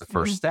Grow, this is the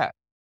first step.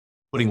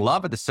 Putting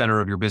love at the center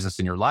of your business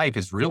and your life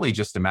is really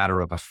just a matter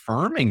of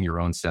affirming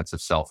your own sense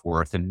of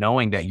self-worth and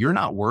knowing that you're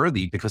not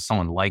worthy because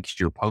someone likes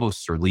your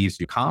posts or leaves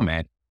you a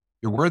comment.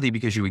 You're worthy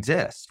because you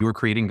exist. You are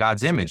creating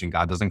God's image and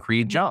God doesn't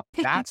create junk.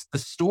 That's the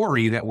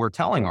story that we're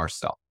telling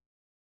ourselves.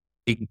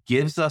 It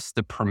gives us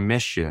the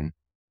permission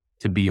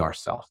to be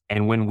ourselves.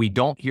 And when we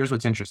don't, here's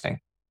what's interesting.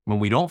 When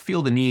we don't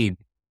feel the need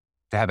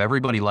to have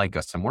everybody like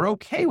us, and we're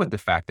okay with the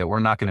fact that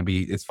we're not going to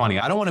be, it's funny,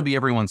 I don't want to be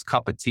everyone's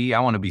cup of tea.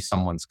 I want to be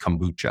someone's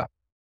kombucha.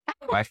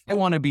 I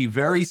want to be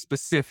very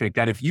specific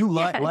that if you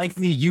like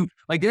me,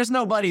 there's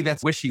nobody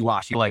that's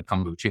wishy-washy like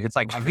kombucha. It's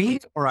like I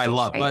hate or I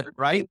love, but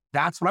right?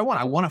 That's what I want.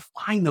 I want to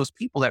find those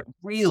people that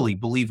really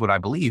believe what I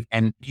believe.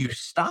 And you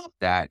stop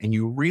that and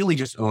you really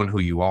just own who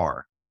you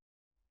are.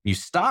 You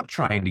stop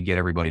trying to get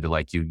everybody to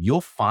like you.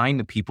 You'll find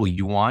the people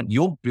you want.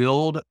 You'll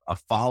build a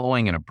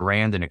following and a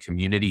brand and a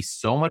community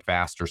so much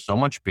faster, so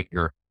much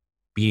bigger,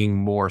 being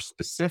more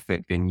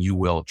specific than you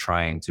will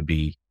trying to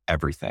be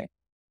everything.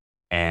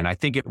 And I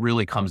think it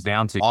really comes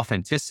down to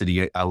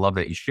authenticity. I love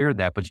that you shared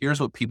that, but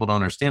here's what people don't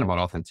understand about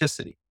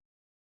authenticity.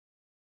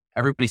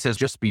 Everybody says,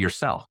 just be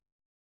yourself.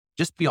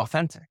 Just be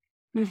authentic.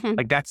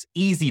 Like that's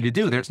easy to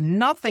do. There's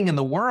nothing in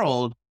the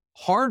world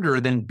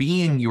harder than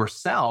being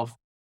yourself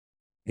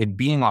and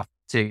being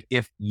authentic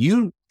if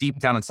you deep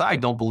down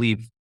inside don't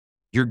believe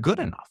you're good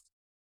enough.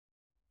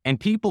 And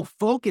people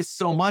focus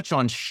so much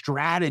on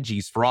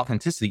strategies for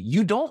authenticity.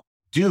 You don't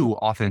do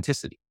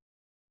authenticity.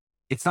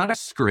 It's not a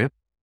script.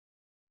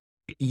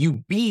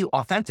 You be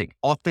authentic.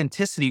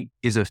 Authenticity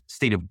is a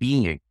state of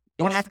being. You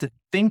don't have to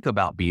think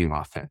about being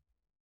authentic.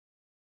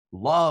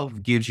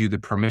 Love gives you the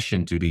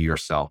permission to be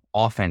yourself.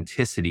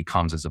 Authenticity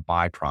comes as a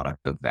byproduct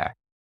of that.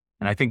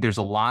 And I think there's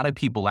a lot of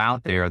people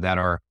out there that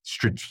are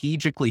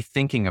strategically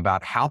thinking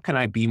about how can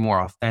I be more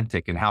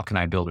authentic and how can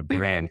I build a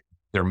brand?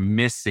 They're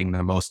missing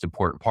the most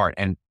important part.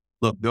 And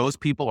look, those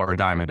people are a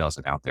dime a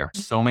dozen out there.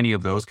 So many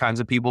of those kinds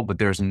of people, but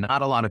there's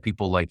not a lot of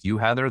people like you,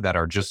 Heather, that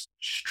are just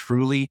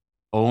truly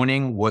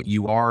owning what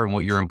you are and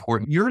what you're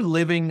important.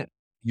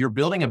 You're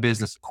building a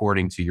business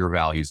according to your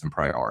values and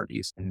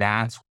priorities.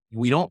 And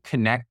we don't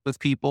connect with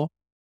people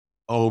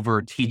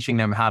over teaching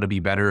them how to be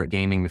better at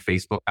gaming the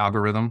Facebook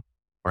algorithm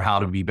or how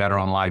to be better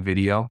on live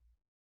video.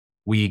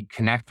 We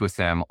connect with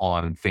them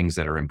on things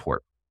that are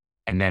important.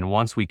 And then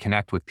once we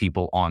connect with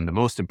people on the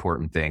most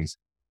important things,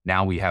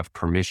 now we have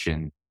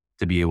permission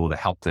to be able to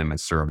help them and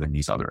serve them in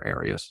these other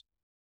areas.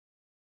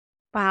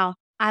 Wow.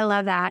 I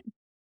love that.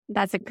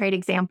 That's a great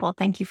example.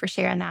 Thank you for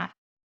sharing that.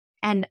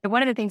 And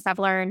one of the things I've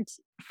learned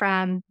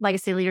from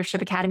Legacy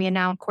Leadership Academy, and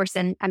now, of course,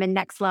 I'm in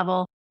next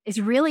level, is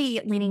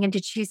really leaning into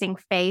choosing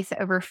faith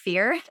over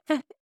fear.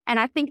 And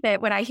I think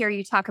that when I hear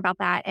you talk about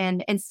that,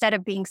 and instead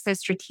of being so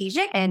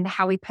strategic in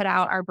how we put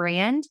out our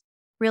brand,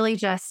 really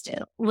just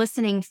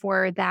listening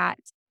for that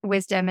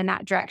wisdom and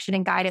that direction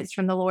and guidance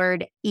from the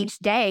Lord each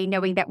day,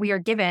 knowing that we are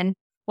given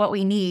what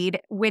we need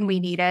when we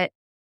need it.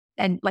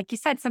 And like you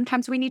said,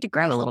 sometimes we need to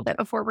grow a little bit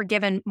before we're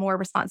given more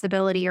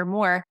responsibility or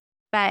more.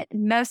 But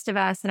most of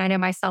us, and I know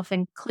myself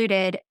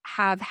included,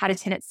 have had a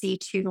tendency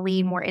to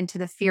lean more into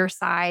the fear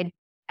side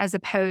as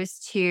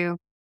opposed to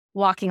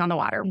walking on the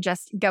water,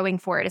 just going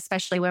for it,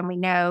 especially when we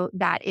know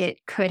that it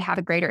could have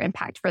a greater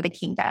impact for the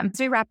kingdom. As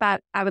we wrap up,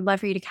 I would love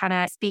for you to kind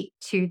of speak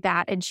to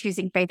that and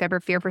choosing faith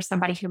over fear for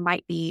somebody who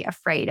might be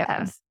afraid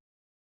of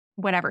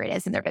whatever it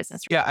is in their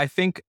business. Yeah, I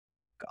think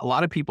a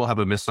lot of people have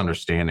a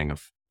misunderstanding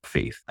of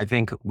faith. I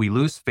think we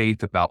lose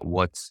faith about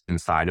what's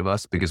inside of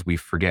us because we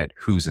forget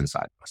who's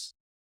inside of us.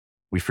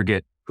 We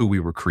forget who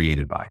we were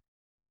created by.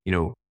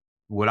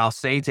 What I'll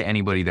say to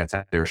anybody that's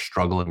out there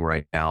struggling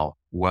right now,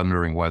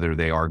 wondering whether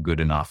they are good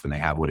enough and they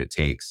have what it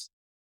takes,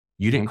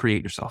 you didn't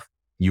create yourself.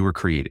 You were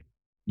created.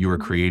 You were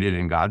created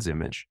in God's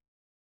image.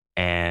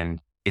 And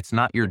it's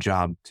not your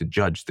job to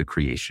judge the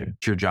creation.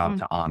 It's your job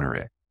to honor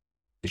it.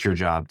 It's your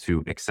job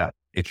to accept.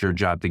 It's your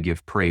job to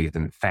give praise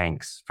and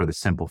thanks for the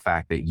simple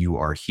fact that you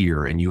are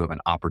here and you have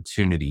an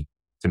opportunity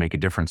to make a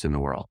difference in the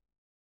world.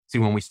 See,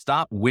 when we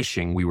stop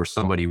wishing we were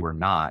somebody we're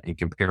not and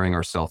comparing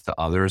ourselves to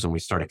others and we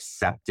start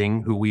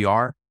accepting who we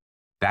are,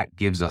 that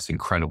gives us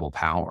incredible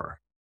power.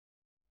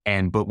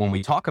 But when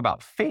we talk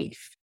about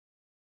faith,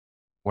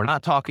 we're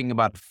not talking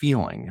about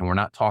feeling, and we're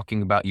not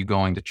talking about you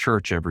going to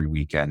church every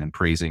weekend and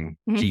praising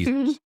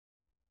Jesus.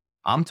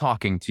 I'm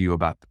talking to you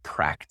about the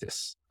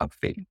practice of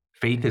faith.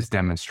 Faith is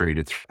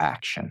demonstrated through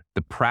action.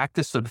 The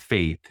practice of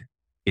faith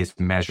is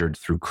measured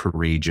through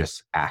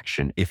courageous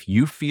action. If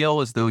you feel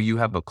as though you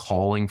have a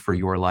calling for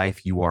your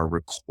life, you are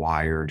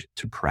required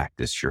to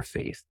practice your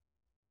faith.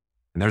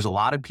 And there's a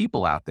lot of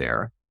people out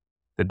there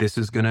that this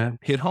is going to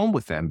hit home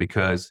with them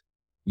because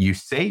you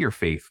say you're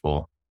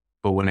faithful,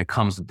 but when it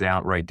comes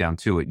right down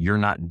to it, you're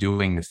not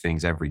doing the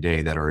things every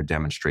day that are a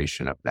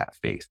demonstration of that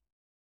faith.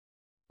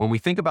 When we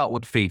think about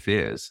what faith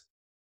is,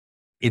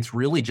 it's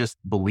really just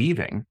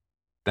believing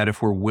that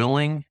if we're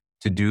willing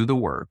to do the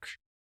work,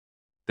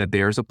 that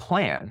there's a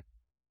plan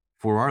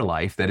for our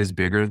life that is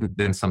bigger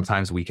than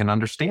sometimes we can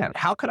understand.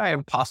 How could I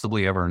have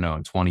possibly ever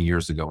known 20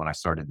 years ago when I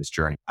started this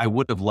journey? I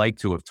would have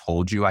liked to have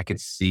told you I could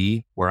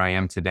see where I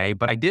am today,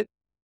 but I didn't.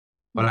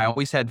 But I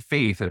always had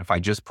faith that if I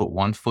just put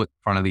one foot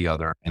in front of the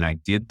other and I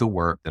did the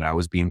work that I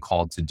was being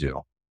called to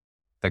do,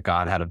 that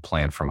God had a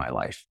plan for my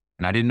life.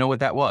 And I didn't know what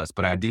that was,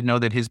 but I did know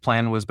that his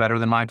plan was better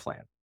than my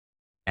plan.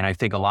 And I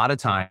think a lot of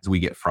times we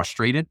get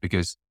frustrated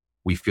because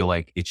we feel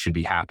like it should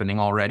be happening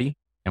already.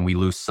 And we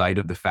lose sight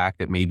of the fact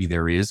that maybe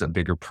there is a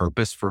bigger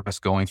purpose for us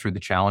going through the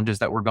challenges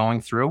that we're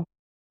going through.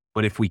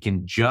 But if we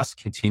can just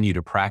continue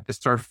to practice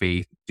our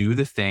faith, do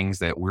the things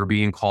that we're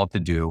being called to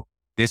do,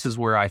 this is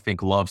where I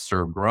think Love,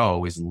 Serve,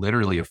 Grow is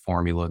literally a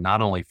formula,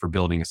 not only for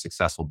building a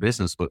successful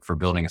business, but for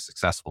building a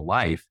successful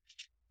life.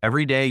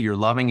 Every day you're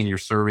loving and you're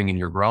serving and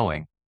you're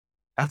growing.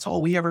 That's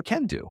all we ever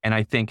can do. And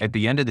I think at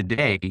the end of the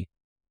day,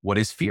 what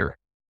is fear?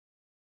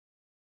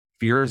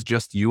 Fear is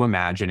just you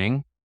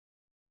imagining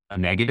a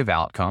negative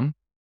outcome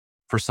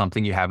for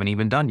something you haven't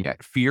even done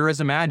yet. Fear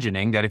is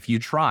imagining that if you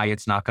try,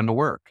 it's not going to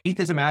work. Faith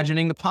is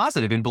imagining the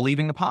positive and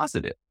believing the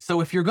positive. So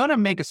if you're going to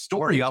make a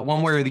story out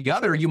one way or the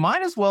other, you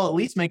might as well at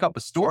least make up a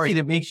story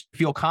that makes you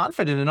feel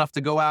confident enough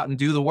to go out and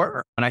do the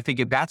work. And I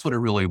think if that's what it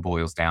really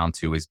boils down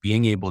to, is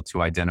being able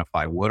to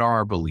identify what are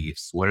our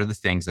beliefs, what are the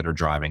things that are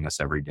driving us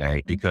every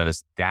day,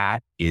 because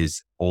that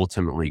is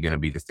ultimately going to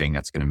be the thing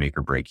that's going to make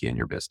or break you in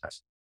your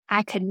business.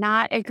 I could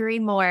not agree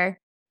more.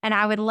 And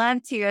I would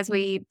love to, as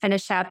we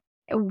finish up,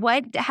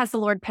 what has the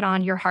Lord put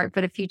on your heart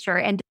for the future?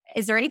 And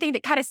is there anything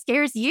that kind of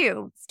scares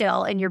you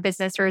still in your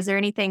business? Or is there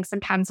anything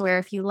sometimes where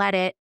if you let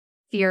it,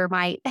 fear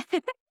might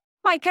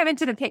come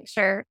into the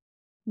picture?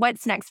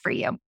 What's next for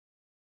you?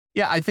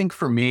 Yeah, I think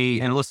for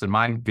me, and listen,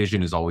 my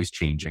vision is always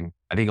changing.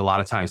 I think a lot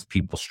of times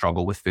people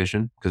struggle with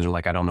vision because they're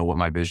like, I don't know what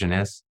my vision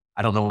is.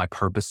 I don't know what my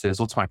purpose is.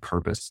 What's my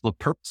purpose? Look,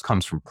 purpose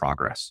comes from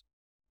progress.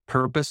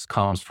 Purpose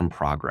comes from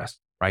progress.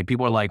 Right?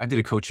 People are like, I did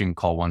a coaching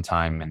call one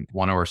time and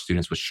one of our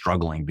students was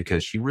struggling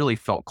because she really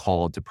felt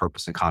called to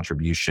purpose and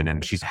contribution.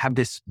 And she's had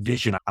this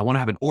vision. I want to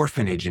have an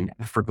orphanage in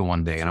Africa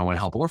one day and I want to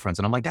help orphans.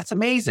 And I'm like, that's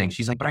amazing.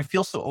 She's like, but I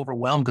feel so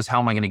overwhelmed because how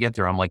am I going to get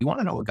there? I'm like, you want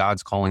to know what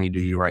God's calling you to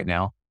do right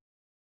now?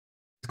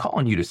 He's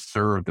calling you to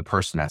serve the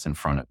person that's in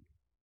front of you.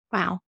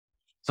 Wow.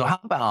 So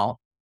how about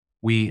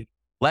we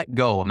let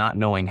go of not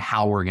knowing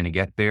how we're going to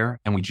get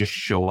there and we just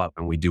show up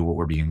and we do what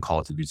we're being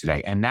called to do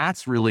today. And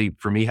that's really,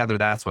 for me, Heather,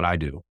 that's what I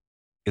do.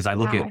 Is I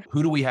look at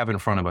who do we have in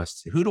front of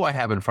us? Who do I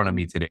have in front of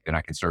me today that I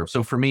can serve?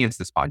 So for me, it's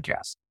this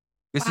podcast.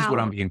 This is what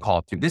I'm being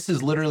called to. This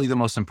is literally the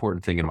most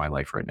important thing in my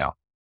life right now.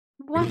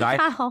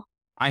 Wow.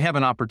 I have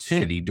an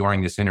opportunity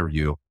during this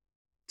interview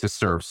to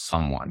serve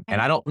someone.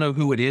 And I don't know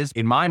who it is.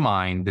 In my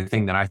mind, the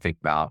thing that I think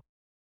about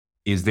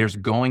is there's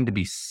going to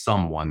be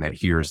someone that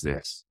hears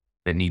this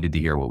that needed to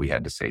hear what we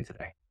had to say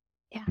today.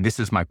 Yeah. This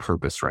is my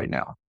purpose right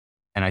now.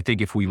 And I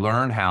think if we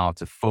learn how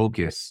to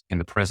focus in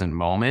the present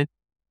moment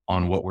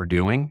on what we're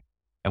doing,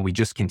 and we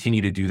just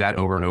continue to do that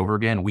over and over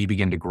again, we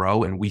begin to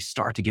grow and we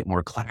start to get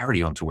more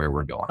clarity onto where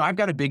we're going. I've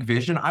got a big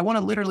vision. I want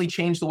to literally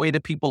change the way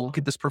that people look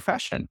at this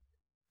profession.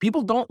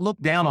 People don't look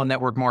down on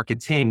network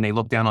marketing. They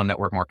look down on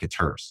network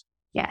marketers.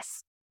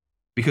 Yes.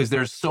 Because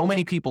there's so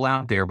many people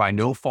out there by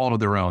no fault of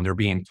their own. They're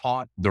being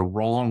taught the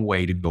wrong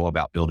way to go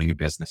about building a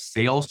business.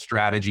 Sales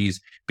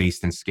strategies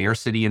based in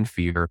scarcity and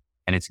fear,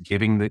 and it's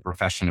giving the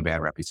profession a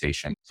bad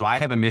reputation. So I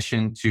have a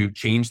mission to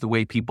change the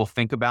way people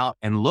think about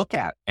and look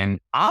at and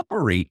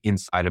operate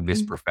inside of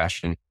this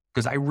profession,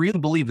 because I really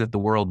believe that the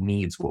world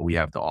needs what we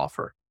have to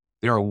offer.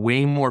 There are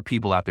way more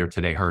people out there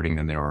today hurting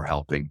than there are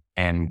helping.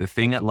 And the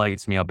thing that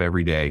lights me up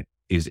every day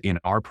is in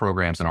our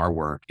programs and our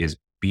work is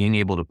being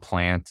able to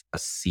plant a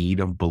seed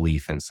of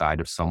belief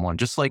inside of someone,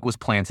 just like was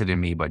planted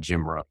in me by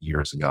Jim Rohn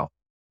years ago.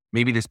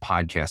 Maybe this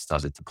podcast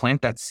does it, to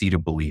plant that seed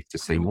of belief, to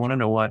say, you want to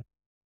know what?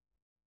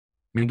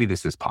 Maybe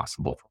this is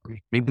possible for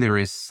me. Maybe there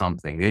is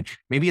something.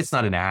 Maybe it's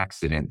not an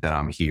accident that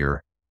I'm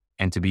here,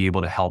 and to be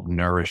able to help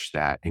nourish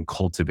that and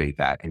cultivate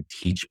that and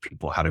teach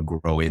people how to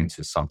grow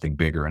into something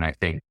bigger. And I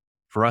think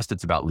for us,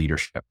 it's about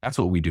leadership. That's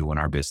what we do in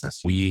our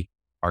business. We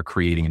are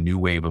creating a new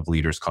wave of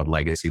leaders called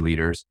legacy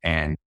leaders.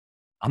 And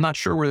I'm not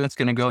sure where that's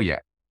going to go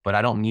yet, but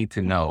I don't need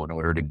to know in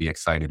order to be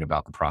excited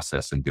about the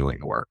process and doing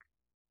the work.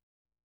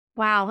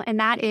 Wow. And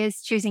that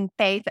is choosing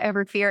faith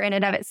over fear in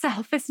and of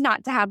itself. It's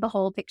not to have the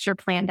whole picture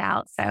planned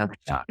out. So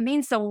it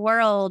means the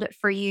world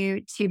for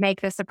you to make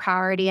this a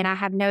priority. And I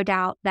have no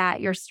doubt that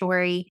your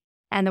story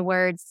and the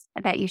words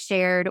that you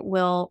shared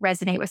will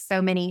resonate with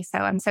so many. So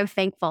I'm so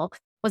thankful.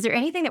 Was there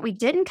anything that we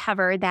didn't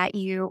cover that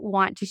you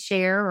want to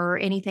share, or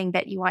anything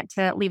that you want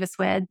to leave us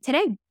with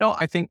today? No,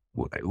 I think,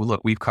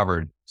 look, we've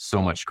covered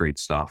so much great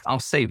stuff. I'll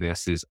say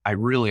this is, I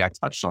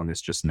touched on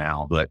this just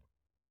now, but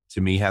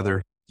to me,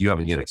 Heather, you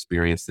haven't yet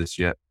experienced this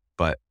yet,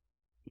 but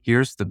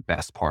here's the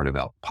best part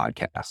about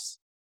podcasts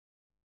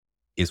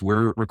is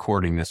we're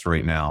recording this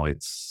right now.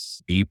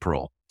 It's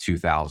April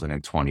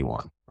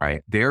 2021,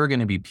 right? There are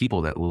going to be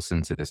people that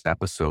listen to this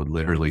episode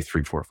literally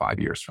 3, 4, 5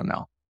 years from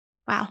now.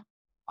 Wow.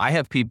 I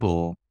have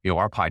people,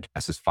 our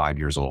podcast is 5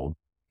 years old.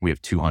 We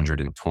have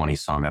 220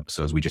 some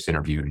episodes. We just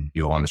interviewed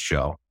you on the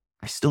show.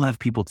 I still have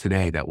people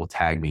today that will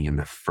tag me in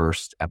the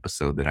first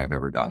episode that I've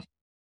ever done.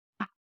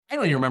 I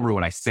don't even remember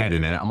what I said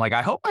in it. I'm like,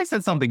 I hope I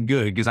said something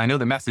good, because I know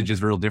the message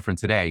is real different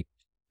today.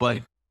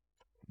 But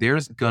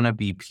there's going to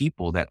be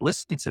people that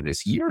listen to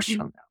this years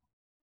from now.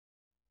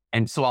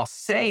 And so I'll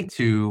say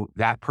to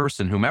that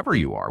person, whomever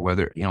you are,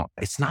 whether,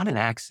 it's not an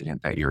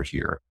accident that you're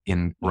here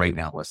right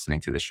now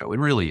listening to the show. It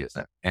really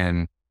isn't.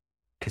 And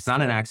it's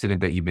not an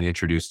accident that you've been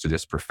introduced to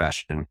this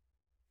profession.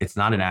 It's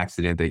not an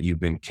accident that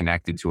you've been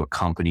connected to a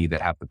company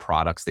that have the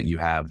products that you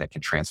have that can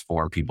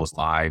transform people's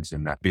lives,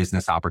 and that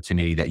business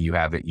opportunity that you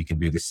have that you can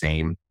do the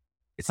same.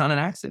 It's not an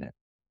accident.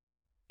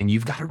 And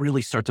you've got to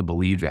really start to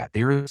believe that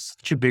there is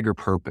such a bigger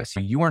purpose.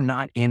 You are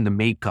not in the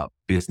makeup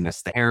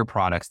business, the hair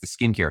products, the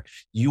skincare.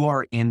 You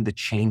are in the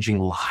changing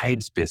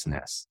lives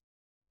business.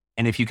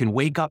 And if you can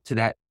wake up to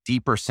that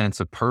deeper sense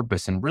of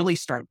purpose and really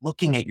start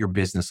looking at your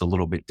business a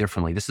little bit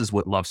differently, this is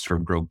what Love,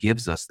 Serve, Grow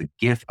gives us, the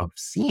gift of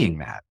seeing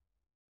that.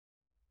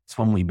 It's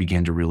when we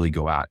begin to really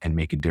go out and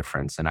make a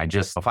difference. And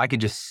if I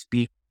could just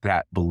speak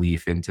that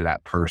belief into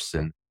that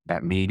person,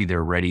 that maybe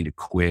they're ready to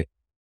quit.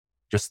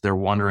 Just they're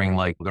wondering,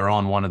 like they're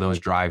on one of those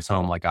drives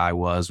home like I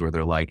was, where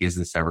they're like, is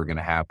this ever going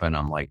to happen?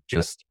 I'm like,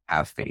 just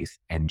have faith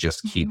and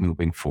just keep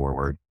moving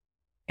forward.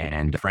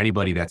 And for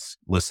anybody that's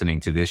listening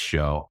to this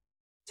show,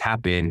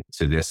 tap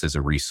into this as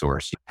a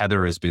resource.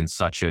 Heather has been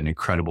such an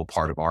incredible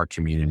part of our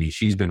community.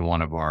 She's been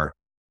one of our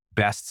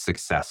best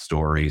success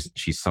stories.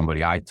 She's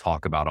somebody I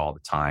talk about all the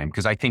time,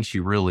 because I think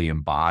she really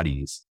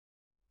embodies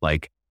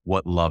like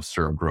what Love,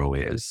 Serve, Grow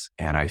is.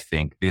 And I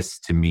think this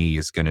to me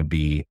is going to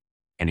be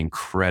an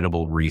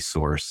incredible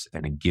resource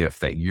and a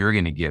gift that you're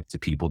going to give to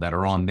people that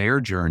are on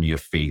their journey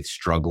of faith,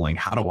 struggling.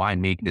 How do I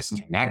make this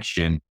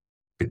connection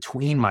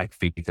between my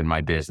faith and my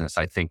business?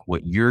 I think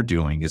what you're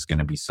doing is going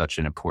to be such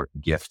an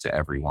important gift to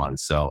everyone.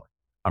 So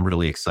I'm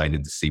really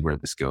excited to see where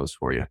this goes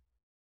for you.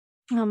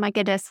 Oh my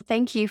goodness.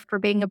 Thank you for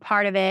being a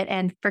part of it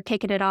and for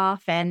kicking it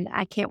off. And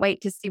I can't wait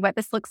to see what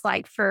this looks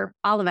like for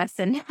all of us.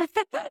 And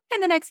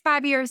in the next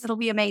 5 years, it'll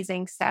be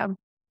amazing. So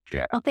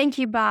yeah. Well, thank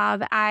you,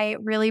 Bob. I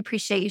really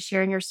appreciate you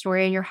sharing your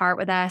story and your heart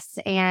with us.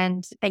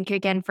 And thank you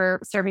again for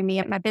serving me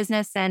at my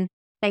business. And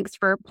thanks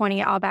for pointing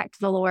it all back to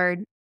the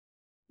Lord.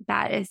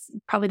 That is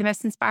probably the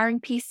most inspiring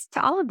piece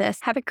to all of this.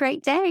 Have a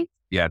great day.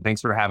 Yeah. Thanks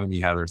for having me,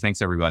 Heather.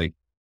 Thanks, everybody.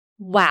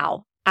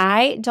 Wow.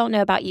 I don't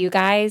know about you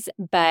guys,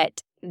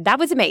 but that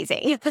was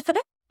amazing.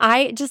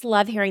 I just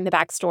love hearing the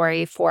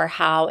backstory for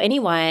how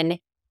anyone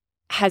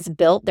has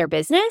built their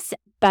business,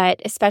 but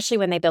especially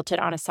when they built it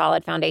on a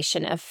solid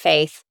foundation of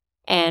faith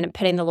and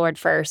putting the Lord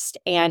first.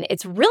 And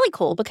it's really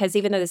cool because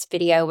even though this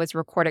video was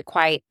recorded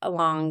quite a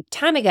long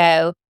time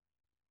ago,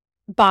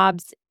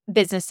 Bob's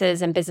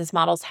businesses and business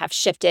models have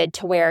shifted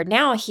to where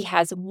now he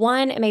has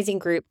one amazing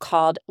group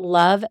called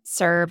Love,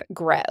 Serve,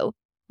 Grow,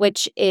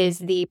 which is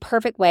the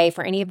perfect way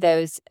for any of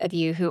those of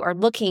you who are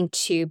looking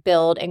to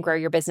build and grow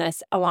your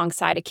business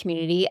alongside a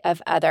community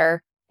of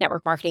other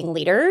network marketing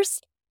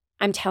leaders.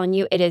 I'm telling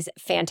you, it is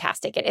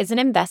fantastic. It is an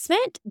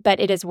investment, but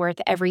it is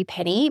worth every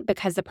penny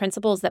because the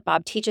principles that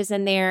Bob teaches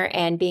in there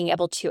and being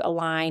able to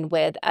align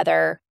with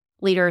other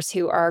leaders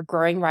who are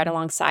growing right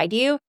alongside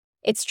you,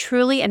 it's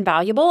truly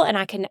invaluable. And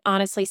I can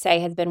honestly say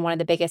has been one of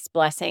the biggest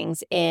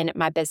blessings in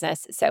my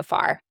business so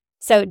far.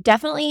 So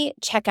definitely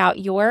check out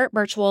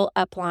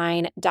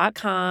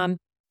yourvirtualupline.com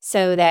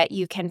so that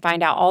you can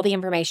find out all the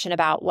information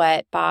about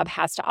what Bob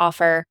has to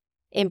offer,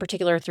 in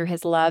particular through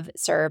his Love,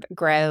 Serve,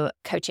 Grow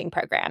coaching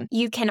program.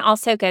 You can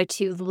also go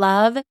to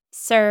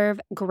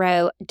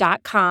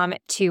loveservegrow.com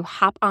to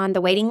hop on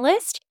the waiting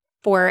list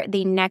for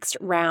the next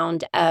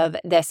round of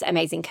this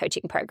amazing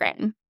coaching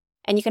program.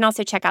 And you can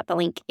also check out the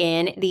link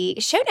in the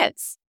show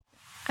notes.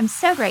 I'm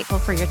so grateful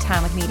for your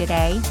time with me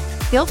today.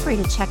 Feel free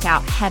to check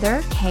out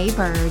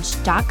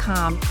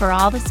heatherkburge.com for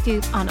all the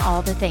scoop on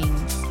all the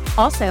things.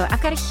 Also,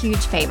 I've got a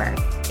huge favor.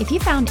 If you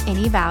found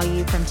any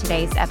value from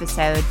today's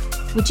episode,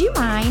 would you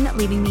mind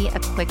leaving me a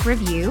quick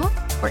review?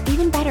 Or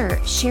even better,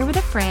 share with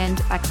a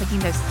friend by clicking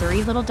those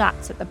 3 little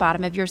dots at the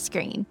bottom of your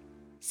screen.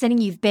 Sending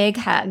you big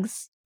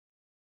hugs.